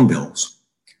bills,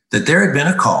 that there had been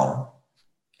a call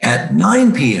at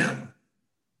 9 p.m.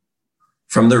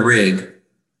 from the rig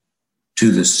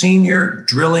to the senior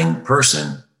drilling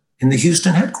person in the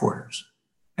Houston headquarters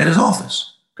at his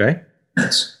office. Okay.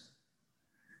 Yes.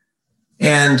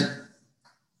 And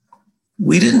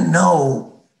we didn't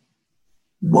know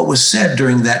what was said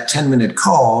during that 10-minute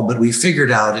call, but we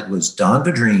figured out it was Don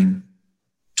Vidrine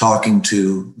talking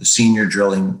to the senior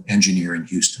drilling engineer in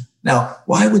Houston. Now,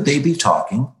 why would they be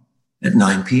talking at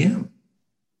 9 p.m.?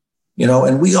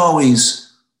 And we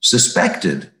always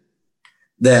suspected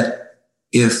that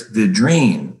if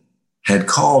Vidrine had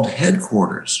called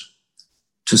headquarters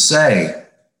to say,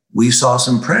 we saw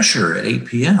some pressure at 8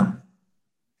 p.m.,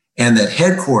 and that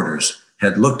headquarters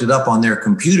had looked it up on their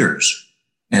computers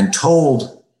and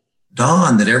told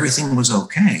Don that everything was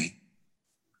okay,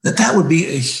 that would be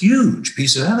a huge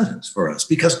piece of evidence for us.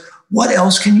 Because what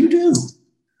else can you do?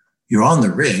 You're on the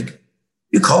rig,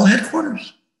 you call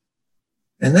headquarters.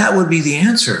 And that would be the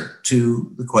answer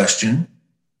to the question,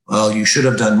 well, you should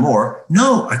have done more.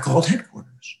 No, I called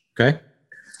headquarters. Okay.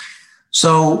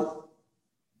 So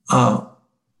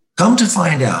come to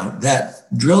find out that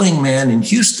drilling man in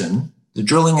Houston, the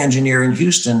drilling engineer in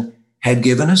Houston, had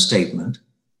given a statement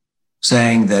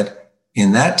saying that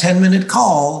in that 10-minute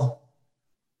call,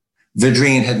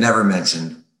 Vidrine had never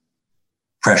mentioned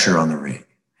pressure on the rig,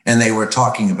 and they were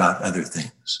talking about other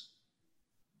things.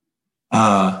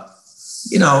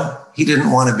 He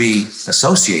didn't want to be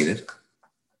associated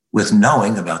with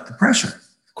knowing about the pressure.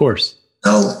 Of course.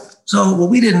 So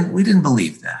we didn't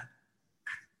believe that.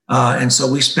 And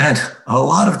so we spent a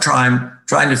lot of time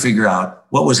trying to figure out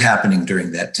what was happening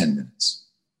during that 10 minutes.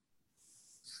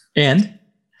 And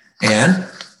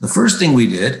the first thing we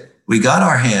did, we got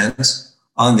our hands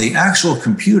on the actual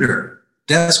computer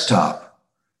desktop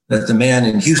that the man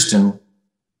in Houston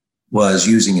was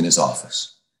using in his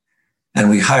office. And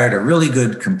we hired a really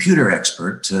good computer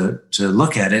expert to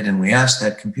look at it. And we asked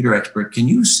that computer expert, can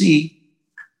you see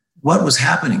what was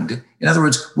happening. In other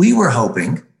words, we were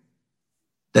hoping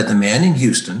that the man in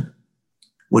Houston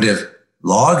would have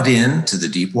logged in to the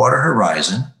Deepwater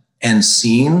Horizon and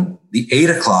seen the 8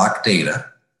 o'clock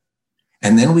data,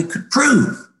 and then we could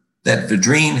prove that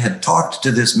Vidrine had talked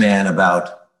to this man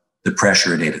about the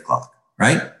pressure at 8 o'clock,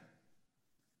 right?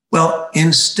 Well,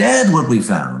 instead, what we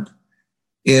found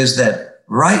is that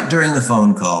right during the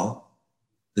phone call,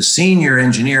 the senior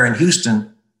engineer in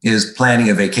Houston is planning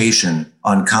a vacation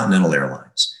on Continental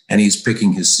Airlines, and he's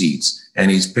picking his seats,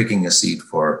 and he's picking a seat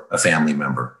for a family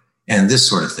member, and this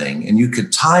sort of thing. And you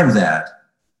could time that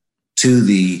to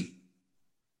the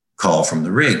call from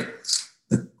the rig.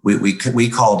 We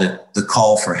called it the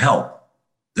call for help,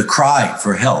 the cry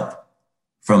for help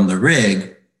from the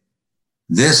rig.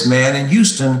 This man in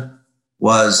Houston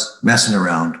was messing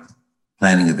around,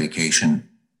 planning a vacation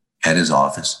at his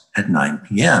office at 9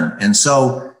 p.m. And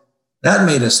so that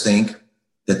made us think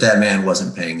that that man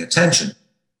wasn't paying attention.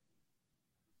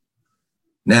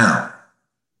 Now,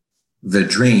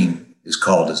 Vidrine is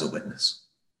called as a witness.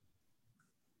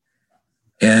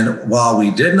 And while we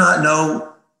did not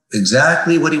know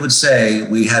exactly what he would say,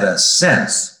 we had a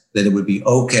sense that it would be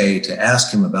okay to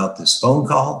ask him about this phone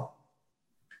call.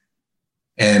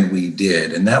 And we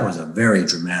did. And that was a very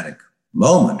dramatic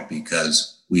moment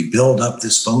because we build up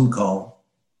this phone call,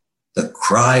 the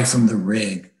cry from the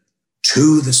rig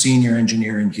to the senior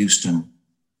engineer in Houston.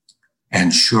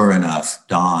 And sure enough,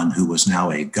 Don, who was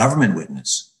now a government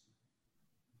witness,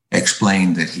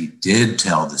 explained that he did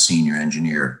tell the senior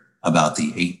engineer about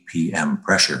the 8 p.m.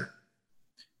 pressure.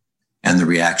 And the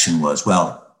reaction was,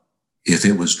 well, if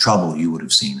it was trouble, you would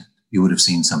have seen it. You would have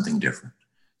seen something different.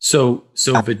 So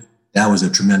that was a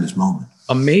tremendous moment.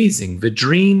 Amazing.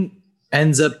 Vidrine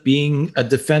ends up being a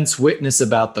defense witness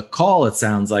about the call, it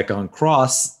sounds like, on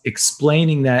cross,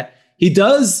 explaining that he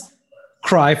does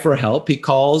cry for help. He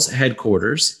calls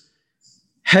headquarters.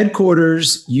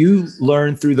 Headquarters, you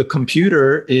learn through the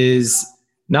computer, is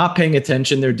not paying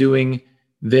attention. They're doing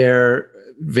their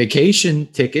vacation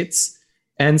tickets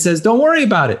and says, don't worry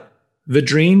about it.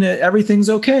 Vidrine, everything's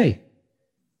okay.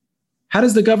 How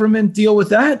does the government deal with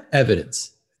that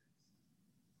evidence?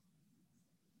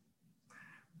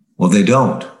 Well, they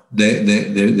don't.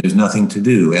 There's nothing to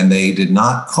do. And they did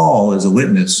not call as a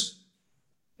witness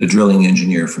the drilling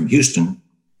engineer from Houston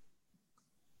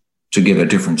to give a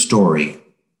different story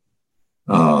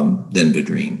than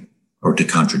Vidrine, or to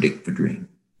contradict Vidrine.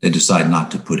 They decided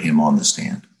not to put him on the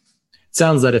stand. It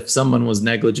sounds that if someone was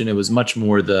negligent, it was much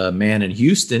more the man in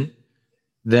Houston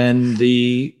than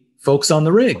the folks on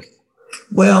the rig.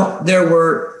 Well, there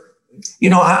were,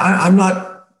 I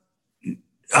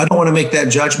don't want to make that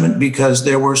judgment because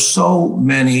there were so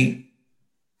many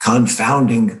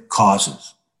confounding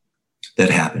causes that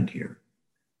happened here,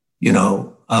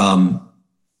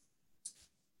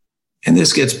 and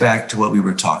this gets back to what we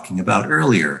were talking about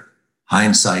earlier,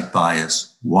 hindsight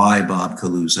bias, why Bob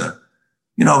Kaluza.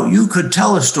 You could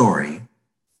tell a story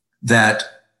that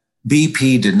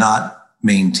BP did not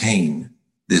maintain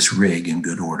this rig in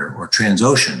good order, or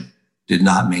Transocean did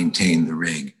not maintain the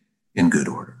rig in good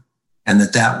order, and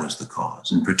that was the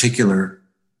cause. In particular,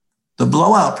 the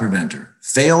blowout preventer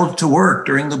failed to work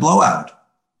during the blowout.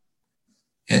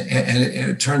 And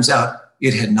it turns out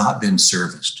it had not been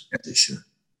serviced as it should.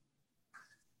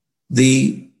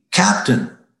 The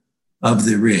captain of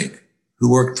the rig,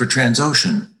 who worked for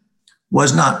Transocean,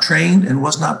 was not trained and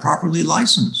was not properly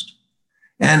licensed.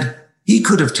 And he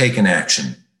could have taken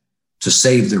action to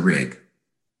save the rig,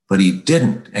 but he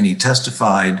didn't. And he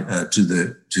testified to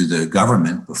the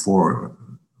government before,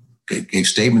 gave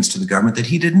statements to the government that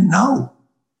he didn't know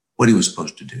what he was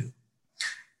supposed to do.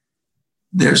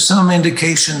 There's some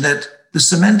indication that the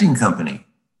cementing company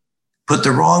put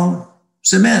the wrong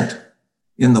cement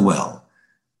in the well.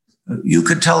 You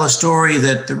could tell a story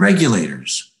that the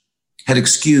regulators had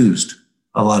excused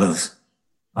a lot of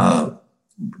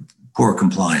poor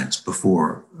compliance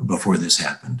before this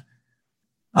happened.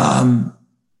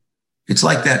 It's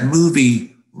like that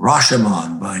movie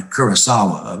Rashomon by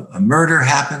Kurosawa. A murder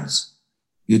happens.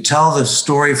 You tell the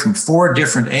story from 4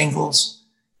 different angles,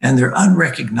 and they're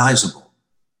unrecognizable.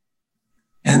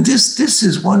 And this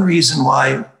is one reason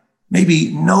why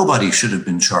maybe nobody should have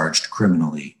been charged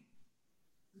criminally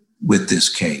with this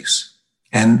case.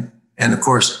 And of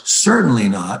course, certainly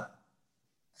not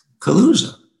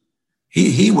Kaluza.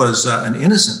 He was an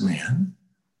innocent man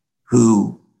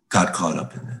who got caught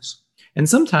up in this. And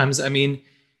sometimes, and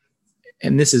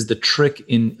this is the trick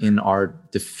in our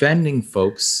defending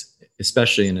folks,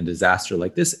 especially in a disaster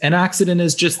like this, an accident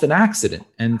is just an accident.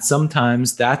 And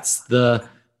sometimes that's the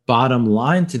bottom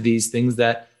line to these things,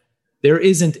 that there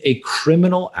isn't a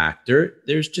criminal actor.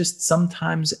 There's just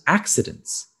sometimes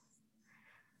accidents.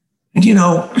 And,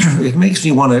 it makes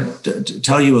me want to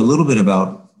tell you a little bit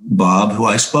about Bob, who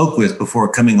I spoke with before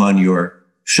coming on your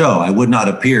show. I would not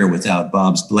appear without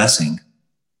Bob's blessing.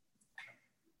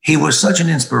 He was such an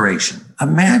inspiration.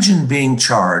 Imagine being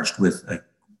charged with a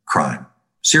crime,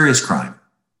 serious crime.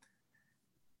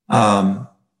 And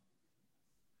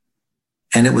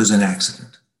it was an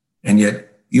accident. And yet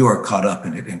you are caught up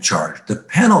in it and charged. The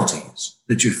penalties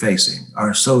that you're facing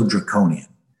are so draconian.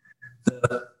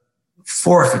 The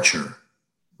forfeiture,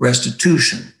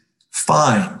 restitution,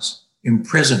 fines,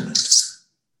 imprisonment.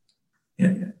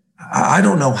 I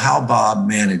don't know how Bob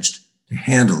managed to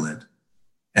handle it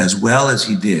as well as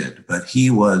he did, but he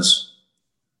was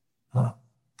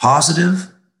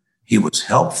positive, he was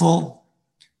helpful,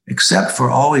 except for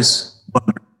always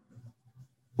wondering,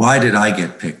 why did I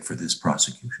get picked for this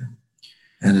prosecution?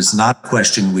 And it's not a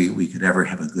question we could ever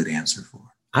have a good answer for.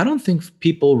 I don't think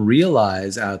people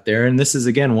realize out there, and this is,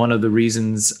 again, one of the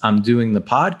reasons I'm doing the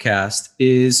podcast,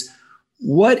 is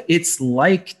what it's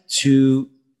like to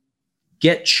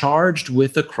get charged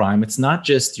with a crime. It's not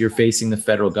just you're facing the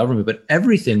federal government, but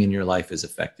everything in your life is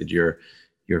affected. Your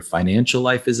financial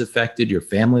life is affected. Your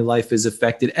family life is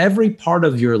affected. Every part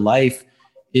of your life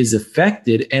is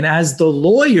affected. And as the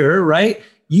lawyer, right,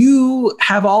 you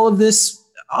have all of this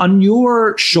on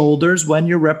your shoulders when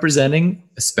you're representing,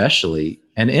 especially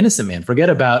an innocent man. Forget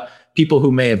about people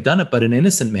who may have done it, but an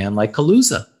innocent man like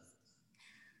Kaluza.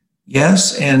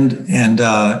 Yes, and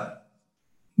there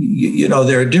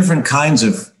are different kinds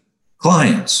of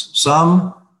clients.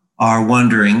 Some are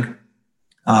wondering,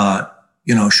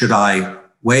 should I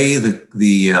weigh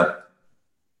the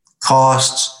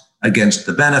costs against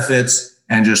the benefits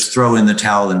and just throw in the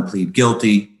towel and plead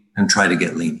guilty and try to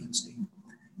get leniency?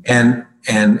 And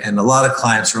a lot of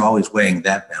clients are always weighing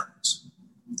that balance.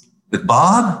 With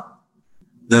Bob,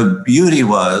 the beauty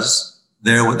was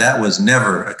that was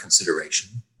never a consideration.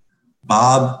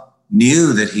 Bob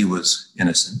knew that he was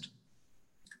innocent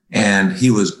and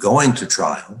he was going to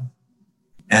trial.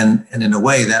 And in a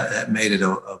way that made it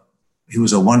he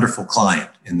was a wonderful client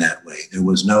in that way. There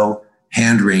was no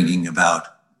hand-wringing about,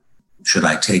 should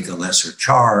I take a lesser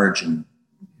charge and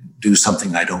do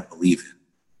something I don't believe in?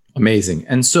 Amazing.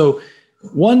 And so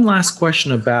one last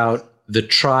question about the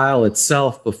trial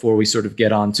itself before we sort of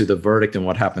get on to the verdict and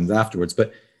what happens afterwards.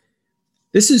 But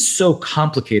this is so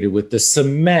complicated with the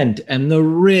cement and the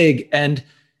rig and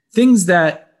things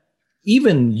that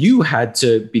even you had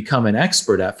to become an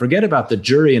expert at. Forget about the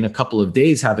jury in a couple of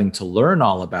days having to learn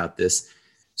all about this.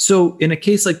 So in a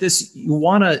case like this, you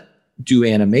want to do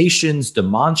animations,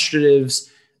 demonstratives,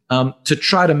 to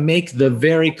try to make the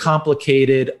very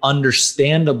complicated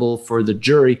understandable for the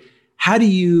jury. How do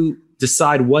you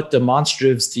decide what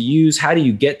demonstratives to use? How do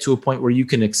you get to a point where you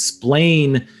can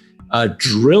explain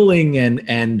drilling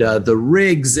and the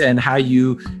rigs and how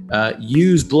you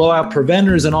use blowout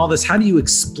preventers and all this? How do you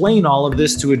explain all of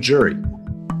this to a jury?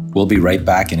 We'll be right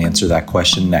back and answer that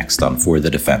question next on For the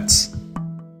Defense.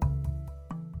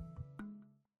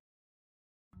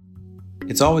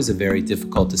 It's always a very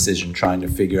difficult decision trying to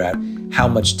figure out how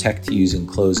much tech to use in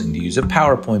closing. Do you use a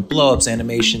PowerPoint, blowups,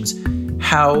 animations?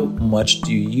 How much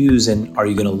do you use? And are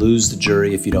you going to lose the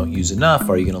jury if you don't use enough?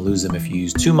 Are you going to lose them if you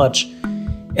use too much?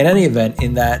 In any event,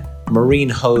 in that Marine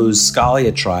hose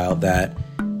Scalia trial that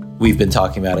we've been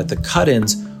talking about at the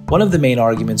cut-ins, one of the main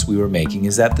arguments we were making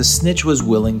is that the snitch was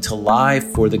willing to lie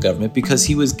for the government because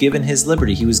he was given his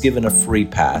liberty. He was given a free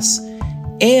pass,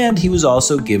 and he was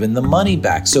also given the money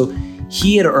back. So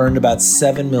he had earned about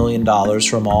 $7 million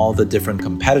from all the different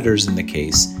competitors in the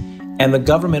case, and the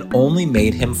government only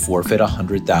made him forfeit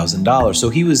 $100,000. So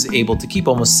he was able to keep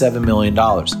almost $7 million.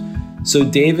 So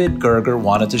David Gerger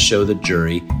wanted to show the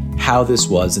jury how this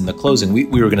was in the closing. We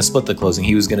were going to split the closing.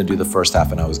 He was going to do the first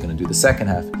half and I was going to do the second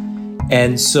half.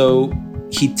 And so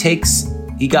he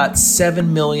got $7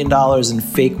 million in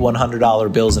fake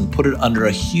 $100 bills and put it under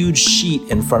a huge sheet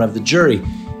in front of the jury.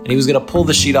 And he was going to pull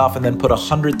the sheet off and then put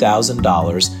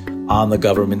 $100,000 on the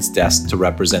government's desk to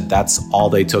represent. That's all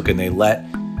they took, and they let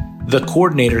the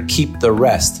coordinator keep the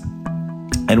rest.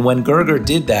 And when Gerger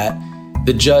did that,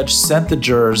 the judge sent the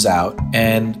jurors out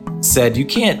and said, you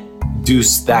can't do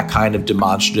that kind of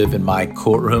demonstrative in my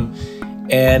courtroom.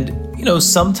 And,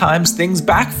 sometimes things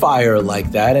backfire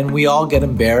like that and we all get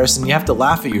embarrassed and you have to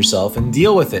laugh at yourself and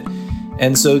deal with it.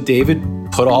 And so David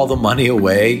put all the money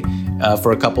away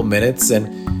for a couple minutes,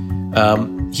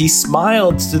 and he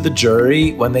smiled to the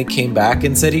jury when they came back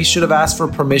and said he should have asked for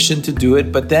permission to do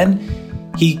it. But then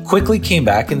He quickly came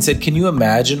back and said, can you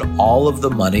imagine all of the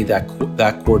money that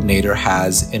that coordinator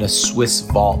has in a Swiss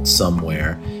vault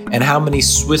somewhere, and how many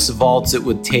Swiss vaults it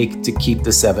would take to keep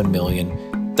the $7 million?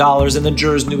 And the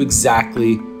jurors knew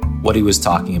exactly what he was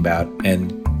talking about,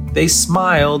 and they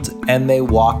smiled and they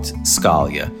walked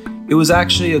Scalia. It was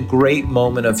actually a great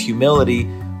moment of humility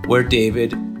where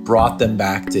David brought them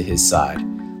back to his side.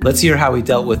 Let's hear how he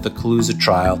dealt with the Kaluza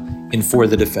trial in For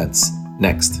the Defense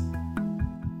next.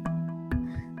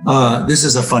 This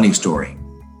is a funny story.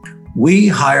 We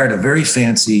hired a very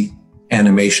fancy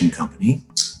animation company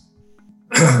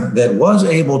that was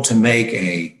able to make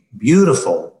a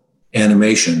beautiful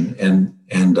animation,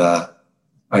 and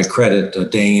I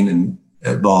credit Dane and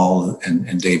Ball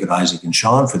and David, Isaac, and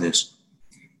Sean for this.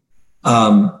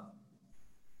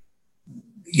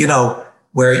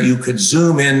 Where you could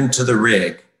zoom into the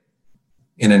rig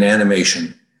in an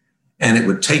animation, and it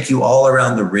would take you all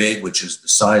around the rig, which is the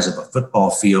size of a football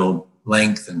field,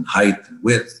 length and height and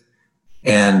width,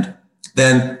 and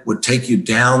then would take you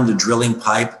down the drilling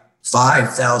pipe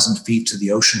 5,000 feet to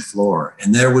the ocean floor.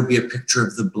 And there would be a picture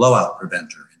of the blowout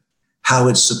preventer, how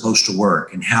it's supposed to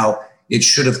work, and how it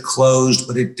should have closed,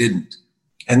 but it didn't.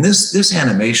 And this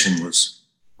animation was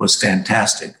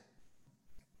fantastic.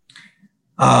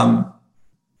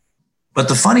 But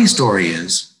the funny story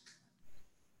is,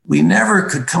 we never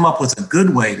could come up with a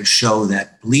good way to show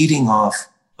that bleeding off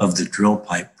of the drill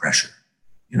pipe pressure,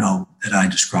 that I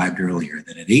described earlier,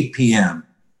 that at 8 p.m.,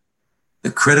 the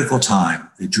critical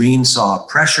time, the Dreen saw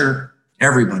pressure,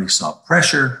 everybody saw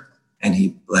pressure, and he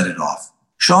bled it off.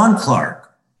 Sean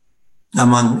Clark,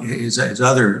 among his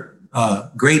other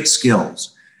great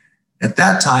skills, at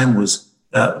that time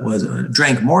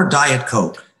drank more Diet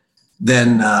Coke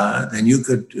than you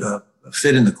could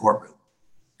fit in the courtroom.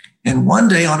 And one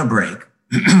day on a break,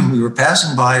 we were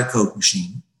passing by a Coke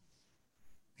machine.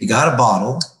 He got a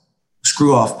bottle,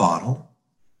 screw-off bottle,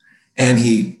 and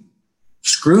he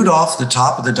screwed off the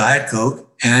top of the Diet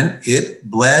Coke, and it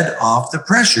bled off the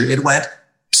pressure. It went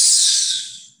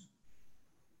psss,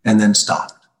 and then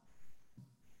stopped.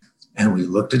 And we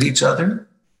looked at each other,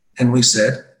 and we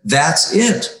said, that's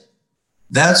it.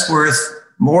 That's worth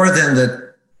more than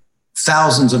the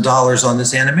thousands of dollars on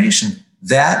this animation.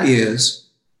 That is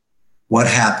what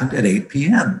happened at 8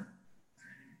 p.m.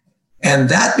 And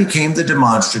that became the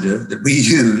demonstrative that we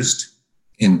used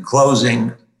in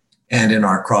closing and in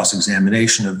our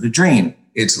cross-examination of Vidrine.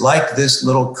 It's like this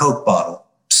little Coke bottle.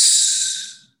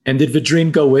 Psst. And did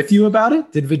Vidrine go with you about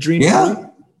it? Did Vidrine?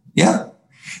 Yeah.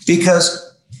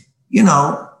 Because,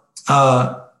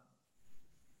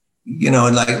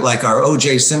 like our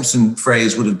O.J. Simpson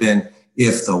phrase would have been,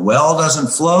 if the well doesn't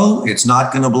flow, it's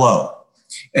not going to blow.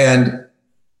 And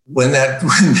when that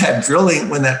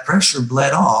pressure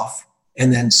bled off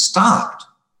and then stopped,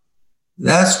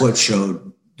 that's what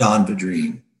showed Don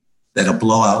Vidrine that a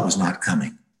blowout was not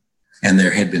coming. And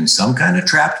there had been some kind of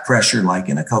trapped pressure, like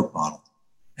in a Coke bottle,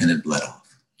 and it bled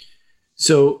off.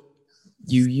 So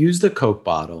you use the Coke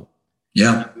bottle.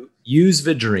 Yeah. Use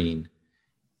Vidrine.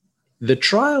 The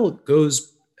trial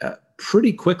goes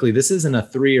pretty quickly. This isn't a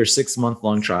 3 or 6 month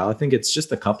long trial. I think it's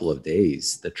just a couple of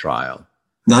days, the trial.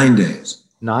 9 days.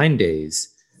 9 days.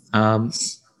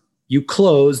 You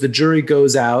close, the jury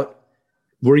goes out.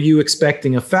 Were you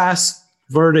expecting a fast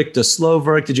verdict, a slow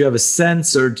verdict? Did you have a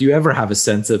sense, or do you ever have a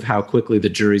sense of how quickly the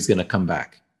jury's going to come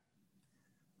back?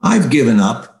 I've given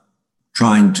up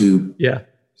trying to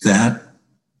that.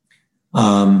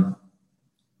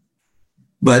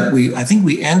 But I think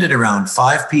we ended around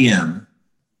 5 p.m.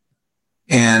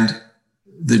 and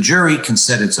the jury can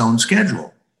set its own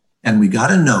schedule. And we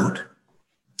got a note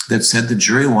that said the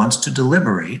jury wants to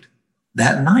deliberate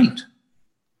that night.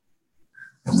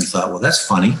 And we thought, well, that's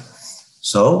funny.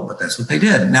 But that's what they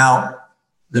did. Now,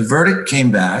 the verdict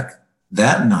came back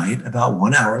that night about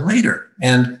 1 hour later.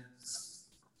 And,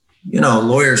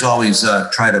 lawyers always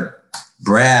try to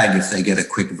brag if they get a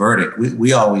quick verdict.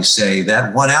 We always say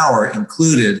that 1 hour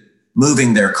included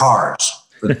moving their cars.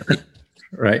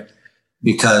 Right.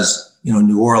 Because,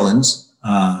 New Orleans,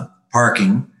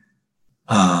 parking,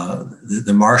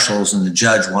 the marshals and the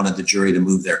judge wanted the jury to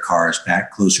move their cars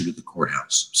back closer to the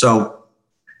courthouse. So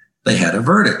they had a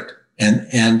verdict.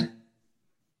 And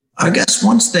I guess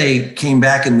once they came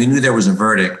back and we knew there was a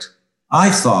verdict, I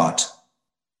thought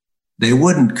they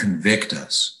wouldn't convict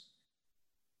us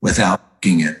without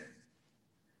looking at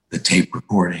the tape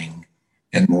recording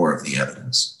and more of the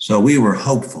evidence. So we were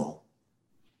hopeful.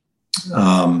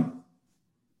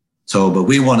 But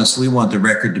we want the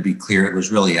record to be clear. It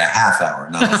was really a half hour,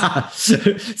 not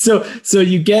so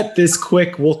you get this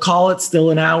quick, we'll call it still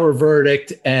an hour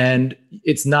verdict, and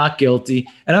it's not guilty.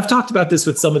 And I've talked about this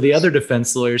with some of the other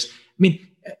defense lawyers. I mean,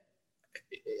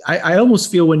 I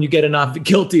almost feel when you get a not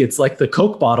guilty, it's like the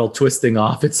Coke bottle twisting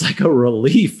off. It's like a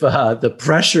relief. The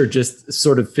pressure just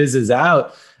sort of fizzes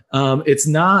out. It's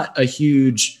not a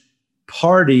huge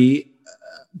party.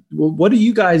 What do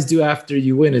you guys do after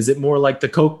you win? Is it more like the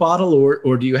Coke bottle,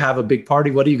 or do you have a big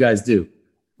party? What do you guys do?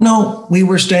 No, we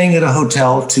were staying at a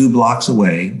hotel 2 blocks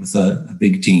away with a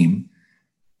big team.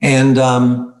 And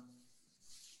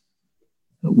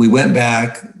we went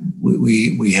back.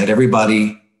 We had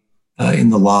everybody in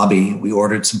the lobby. We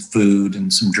ordered some food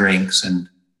and some drinks and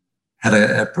had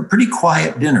a pretty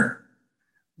quiet dinner.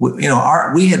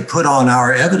 We had put on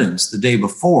our evidence the day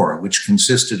before, which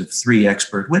consisted of 3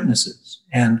 expert witnesses,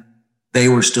 and they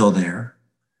were still there.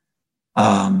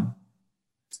 And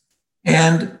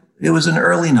it was an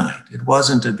early night. It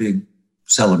wasn't a big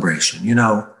celebration.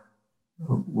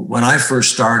 When I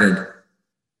first started,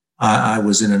 I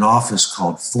was in an office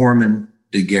called Foreman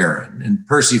de Guerin, and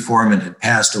Percy Foreman had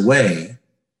passed away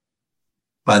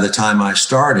by the time I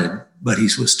started, but he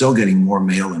was still getting more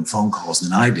mail and phone calls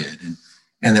than I did.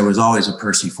 And there was always a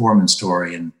Percy Foreman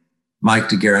story. And Mike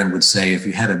de Guerin would say, if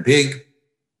you had a big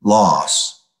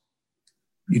loss,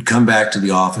 you'd come back to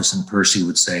the office and Percy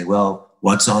would say, well,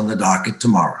 what's on the docket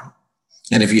tomorrow?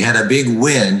 And if you had a big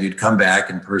win, you'd come back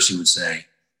and Percy would say,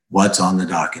 what's on the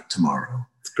docket tomorrow?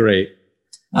 It's great.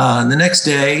 And the next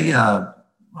day,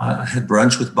 I had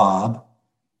brunch with Bob.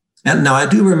 And now I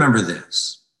do remember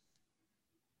this.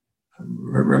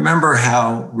 Remember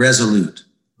how resolute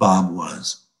Bob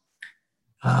was.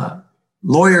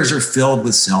 Lawyers are filled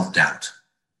with self-doubt.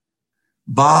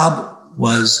 Bob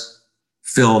was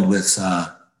filled with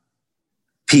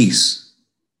peace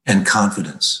and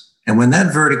confidence. And when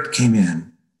that verdict came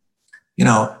in,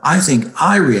 I think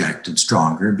I reacted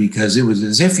stronger because it was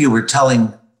as if you were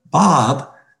telling Bob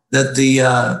that the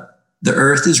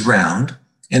earth is round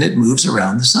and it moves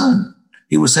around the sun.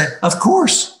 He would say, of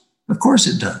course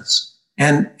it does.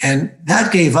 And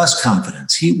that gave us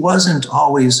confidence. He wasn't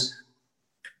always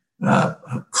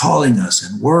calling us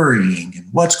and worrying and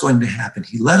what's going to happen.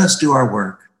 He let us do our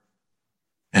work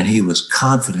and he was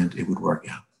confident it would work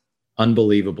out.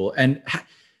 Unbelievable. And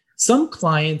some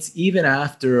clients, even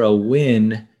after a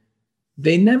win,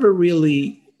 they never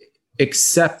really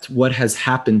accept what has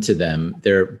happened to them.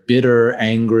 They're bitter,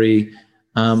 angry.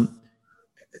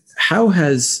 How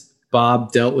has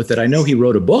Bob dealt with it? I know he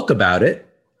wrote a book about it.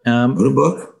 Wrote a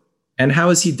book. And how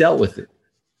has he dealt with it?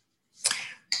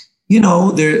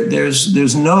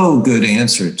 There's no good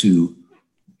answer to,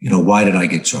 why did I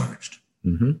get charged?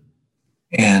 Mm-hmm.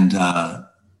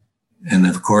 And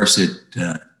of course it,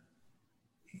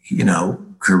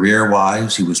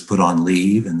 career-wise, he was put on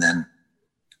leave and then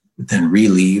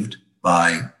relieved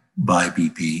by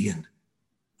BP.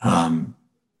 And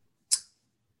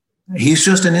he's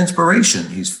just an inspiration.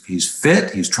 He's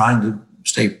fit. He's trying to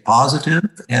stay positive,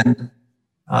 and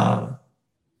but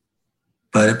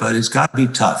it's got to be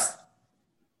tough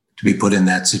to be put in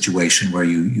that situation where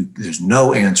there's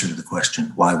no answer to the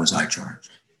question, why was I charged?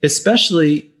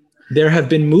 Especially, there have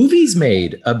been movies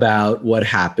made about what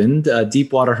happened.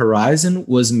 Deepwater Horizon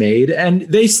was made, and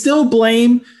they still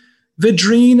blame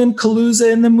Vidrine and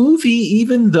Kaluza in the movie,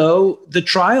 even though the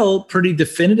trial pretty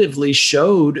definitively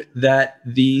showed that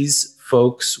these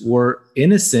folks were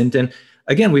innocent. And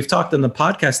again, we've talked on the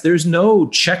podcast, there's no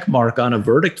check mark on a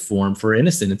verdict form for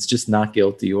innocent. It's just not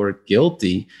guilty or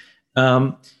guilty.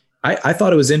 I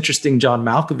thought it was interesting. John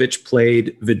Malkovich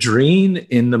played Vidrine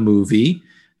in the movie.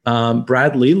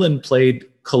 Brad Leland played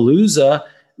Kaluza.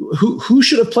 Who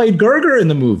should have played Gerger in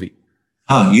the movie?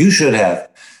 You should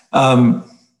have.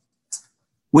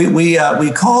 We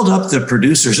called up the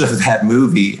producers of that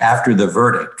movie after the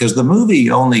verdict, because the movie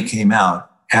only came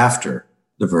out after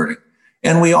the verdict.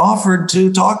 And we offered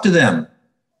to talk to them.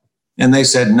 And they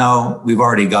said, no, we've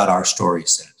already got our story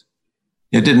set.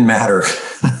 It didn't matter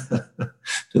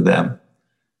to them.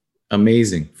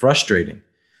 Amazing. Frustrating.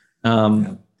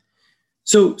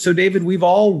 So David, we've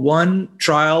all won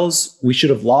trials. We should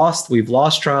have lost. We've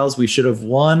lost trials. We should have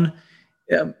won.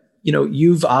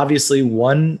 You've obviously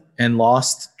won and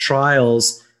lost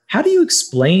trials. How do you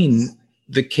explain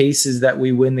the cases that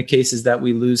we win, the cases that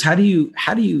we lose? How do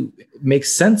you make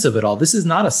sense of it all? This is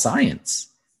not a science.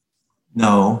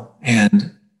 No.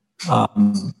 And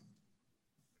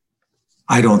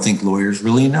I don't think lawyers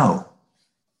really know,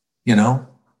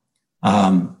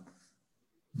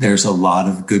 there's a lot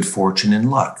of good fortune and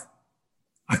luck.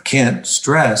 I can't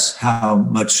stress how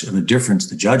much of a difference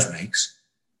the judge makes.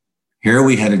 Here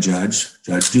we had a judge,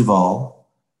 Judge Duvall,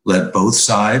 let both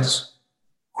sides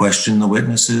question the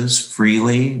witnesses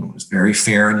freely, was very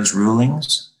fair in his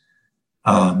rulings.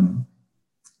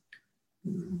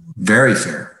 Very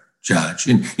fair judge.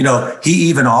 And, he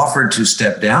even offered to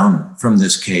step down from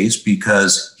this case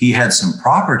because he had some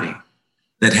property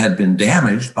that had been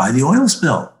damaged by the oil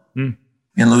spill in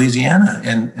Louisiana.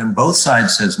 And both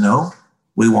sides says, no,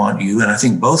 we want you. And I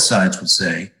think both sides would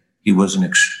say he was an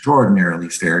extraordinarily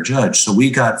fair judge. So we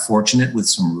got fortunate with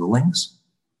some rulings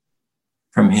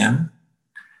from him.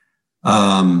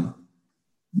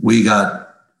 We got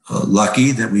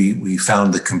lucky that we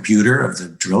found the computer of the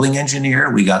drilling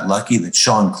engineer. We got lucky that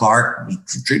Sean Clark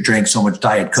drank so much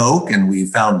Diet Coke and we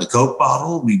found the Coke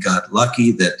bottle. We got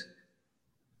lucky that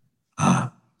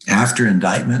after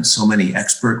indictment, so many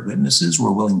expert witnesses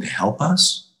were willing to help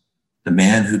us. The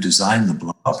man who designed the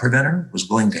blowout preventer was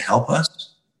willing to help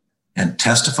us and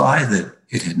testify that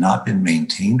it had not been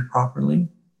maintained properly.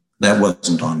 That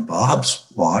wasn't on Bob's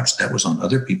watch. That was on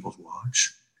other people's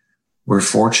watch. We're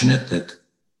fortunate that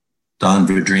Don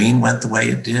Vidrine went the way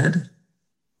it did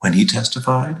when he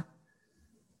testified.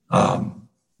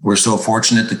 We're so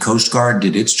fortunate the Coast Guard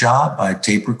did its job by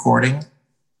tape recording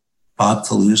Bob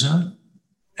Kaluza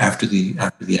after the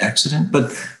accident. But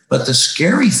the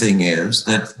scary thing is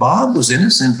that Bob was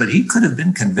innocent, but he could have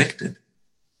been convicted.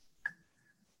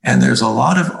 And there's a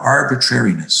lot of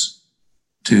arbitrariness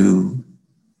to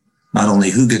not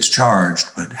only who gets charged,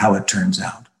 but how it turns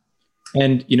out.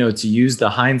 And, to use the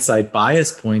hindsight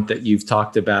bias point that you've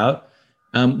talked about,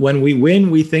 when we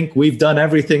win, we think we've done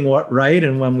everything right.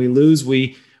 And when we lose,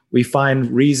 we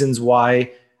find reasons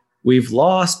why we've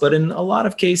lost. But in a lot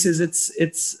of cases,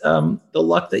 it's the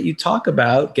luck that you talk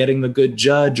about, getting the good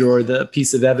judge or the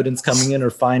piece of evidence coming in or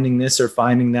finding this or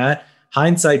finding that.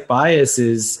 Hindsight bias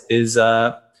is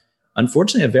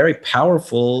unfortunately a very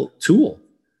powerful tool.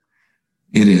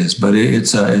 It is, but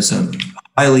it's a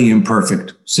highly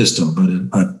imperfect system,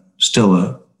 but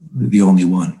still the only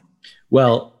one.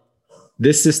 Well,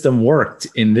 this system worked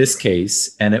in this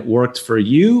case, and it worked for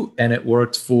you, and it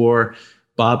worked for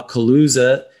Bob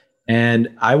Kaluza. And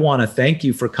I want to thank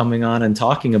you for coming on and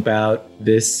talking about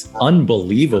this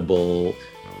unbelievable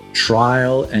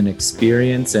trial and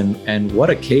experience, and what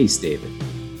a case, David.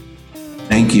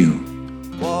 Thank you.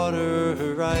 Water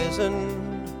horizon.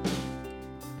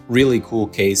 Really cool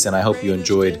case, and I hope you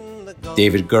enjoyed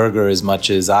David Gerger as much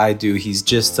as I do. He's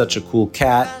just such a cool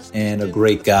cat and a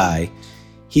great guy.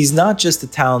 He's not just a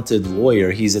talented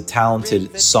lawyer, he's a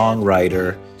talented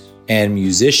songwriter and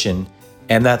musician.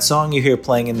 And that song you hear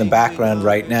playing in the background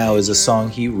right now is a song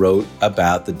he wrote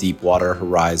about the Deepwater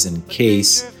Horizon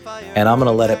case. And I'm going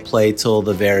to let it play till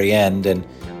the very end, and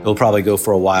it'll probably go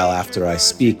for a while after I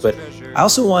speak. But I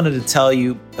also wanted to tell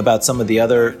you about some of the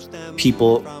other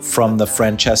people from the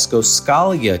Francesco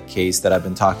Scalia case that I've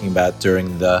been talking about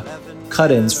during the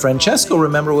cut-ins. Francesco,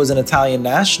 remember, was an Italian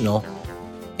national,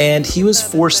 and he was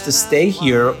forced to stay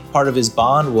here. Part of his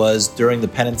bond was during the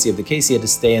pendency of the case, he had to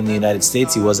stay in the United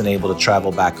States. He wasn't able to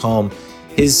travel back home.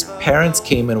 His parents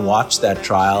came and watched that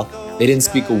trial. They didn't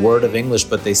speak a word of English,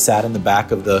 but they sat in the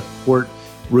back of the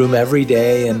courtroom every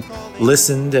day and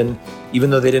listened. And even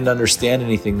though they didn't understand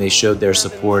anything, they showed their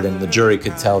support, and the jury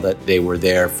could tell that they were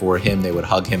there for him. They would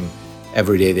hug him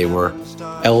every day. They were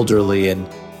elderly and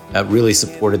really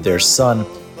supported their son.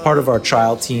 Part of our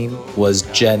trial team was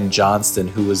Jen Johnston,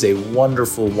 who was a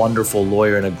wonderful, wonderful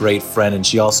lawyer and a great friend. And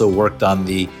she also worked on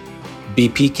the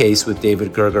BP case with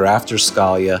David Gerger after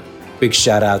Scalia. Big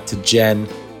shout out to Jen.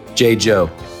 J. Joe.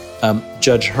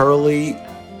 Judge Hurley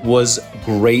was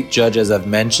great judge, as I've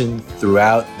mentioned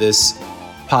throughout this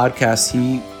podcast.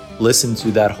 He listened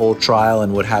to that whole trial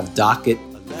and would have docket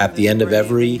at the end of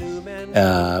every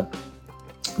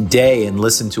day and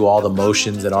listen to all the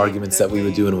motions and arguments that we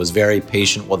would do, and was very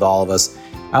patient with all of us.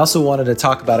 I also wanted to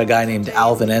talk about a guy named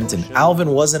Alvin Enton. Alvin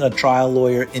wasn't a trial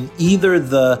lawyer in either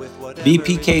the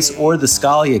BP case or the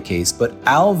Scalia case, but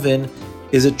Alvin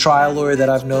is a trial lawyer that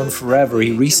I've known forever.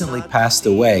 He recently passed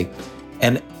away,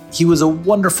 and he was a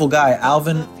wonderful guy.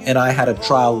 Alvin and I had a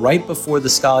trial right before the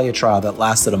Scalia trial that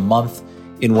lasted a month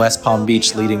in West Palm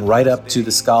Beach, leading right up to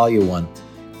the Scalia one.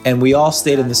 And we all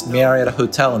stayed in this Marriott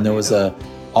hotel, and there was a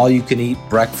all-you-can-eat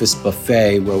breakfast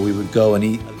buffet where we would go and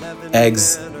eat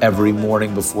eggs every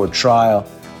morning before trial.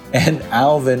 And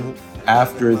Alvin,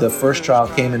 after the first trial,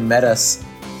 came and met us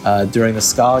during the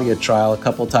Scalia trial a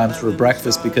couple times for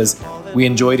breakfast because we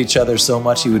enjoyed each other so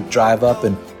much. He would drive up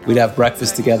and we'd have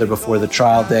breakfast together before the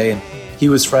trial day. And he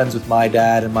was friends with my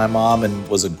dad and my mom and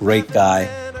was a great guy.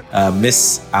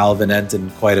 Miss Alvin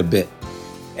Enton quite a bit.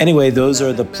 Anyway, those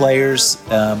are the players,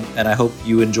 and I hope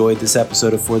you enjoyed this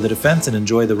episode of For the Defense and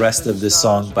enjoy the rest of this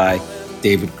song by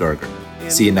David Gerger.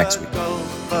 See you next week.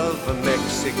 Gulf of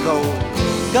Mexico,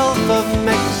 Gulf of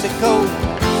Mexico,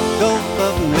 Gulf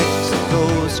of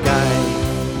Mexico sky.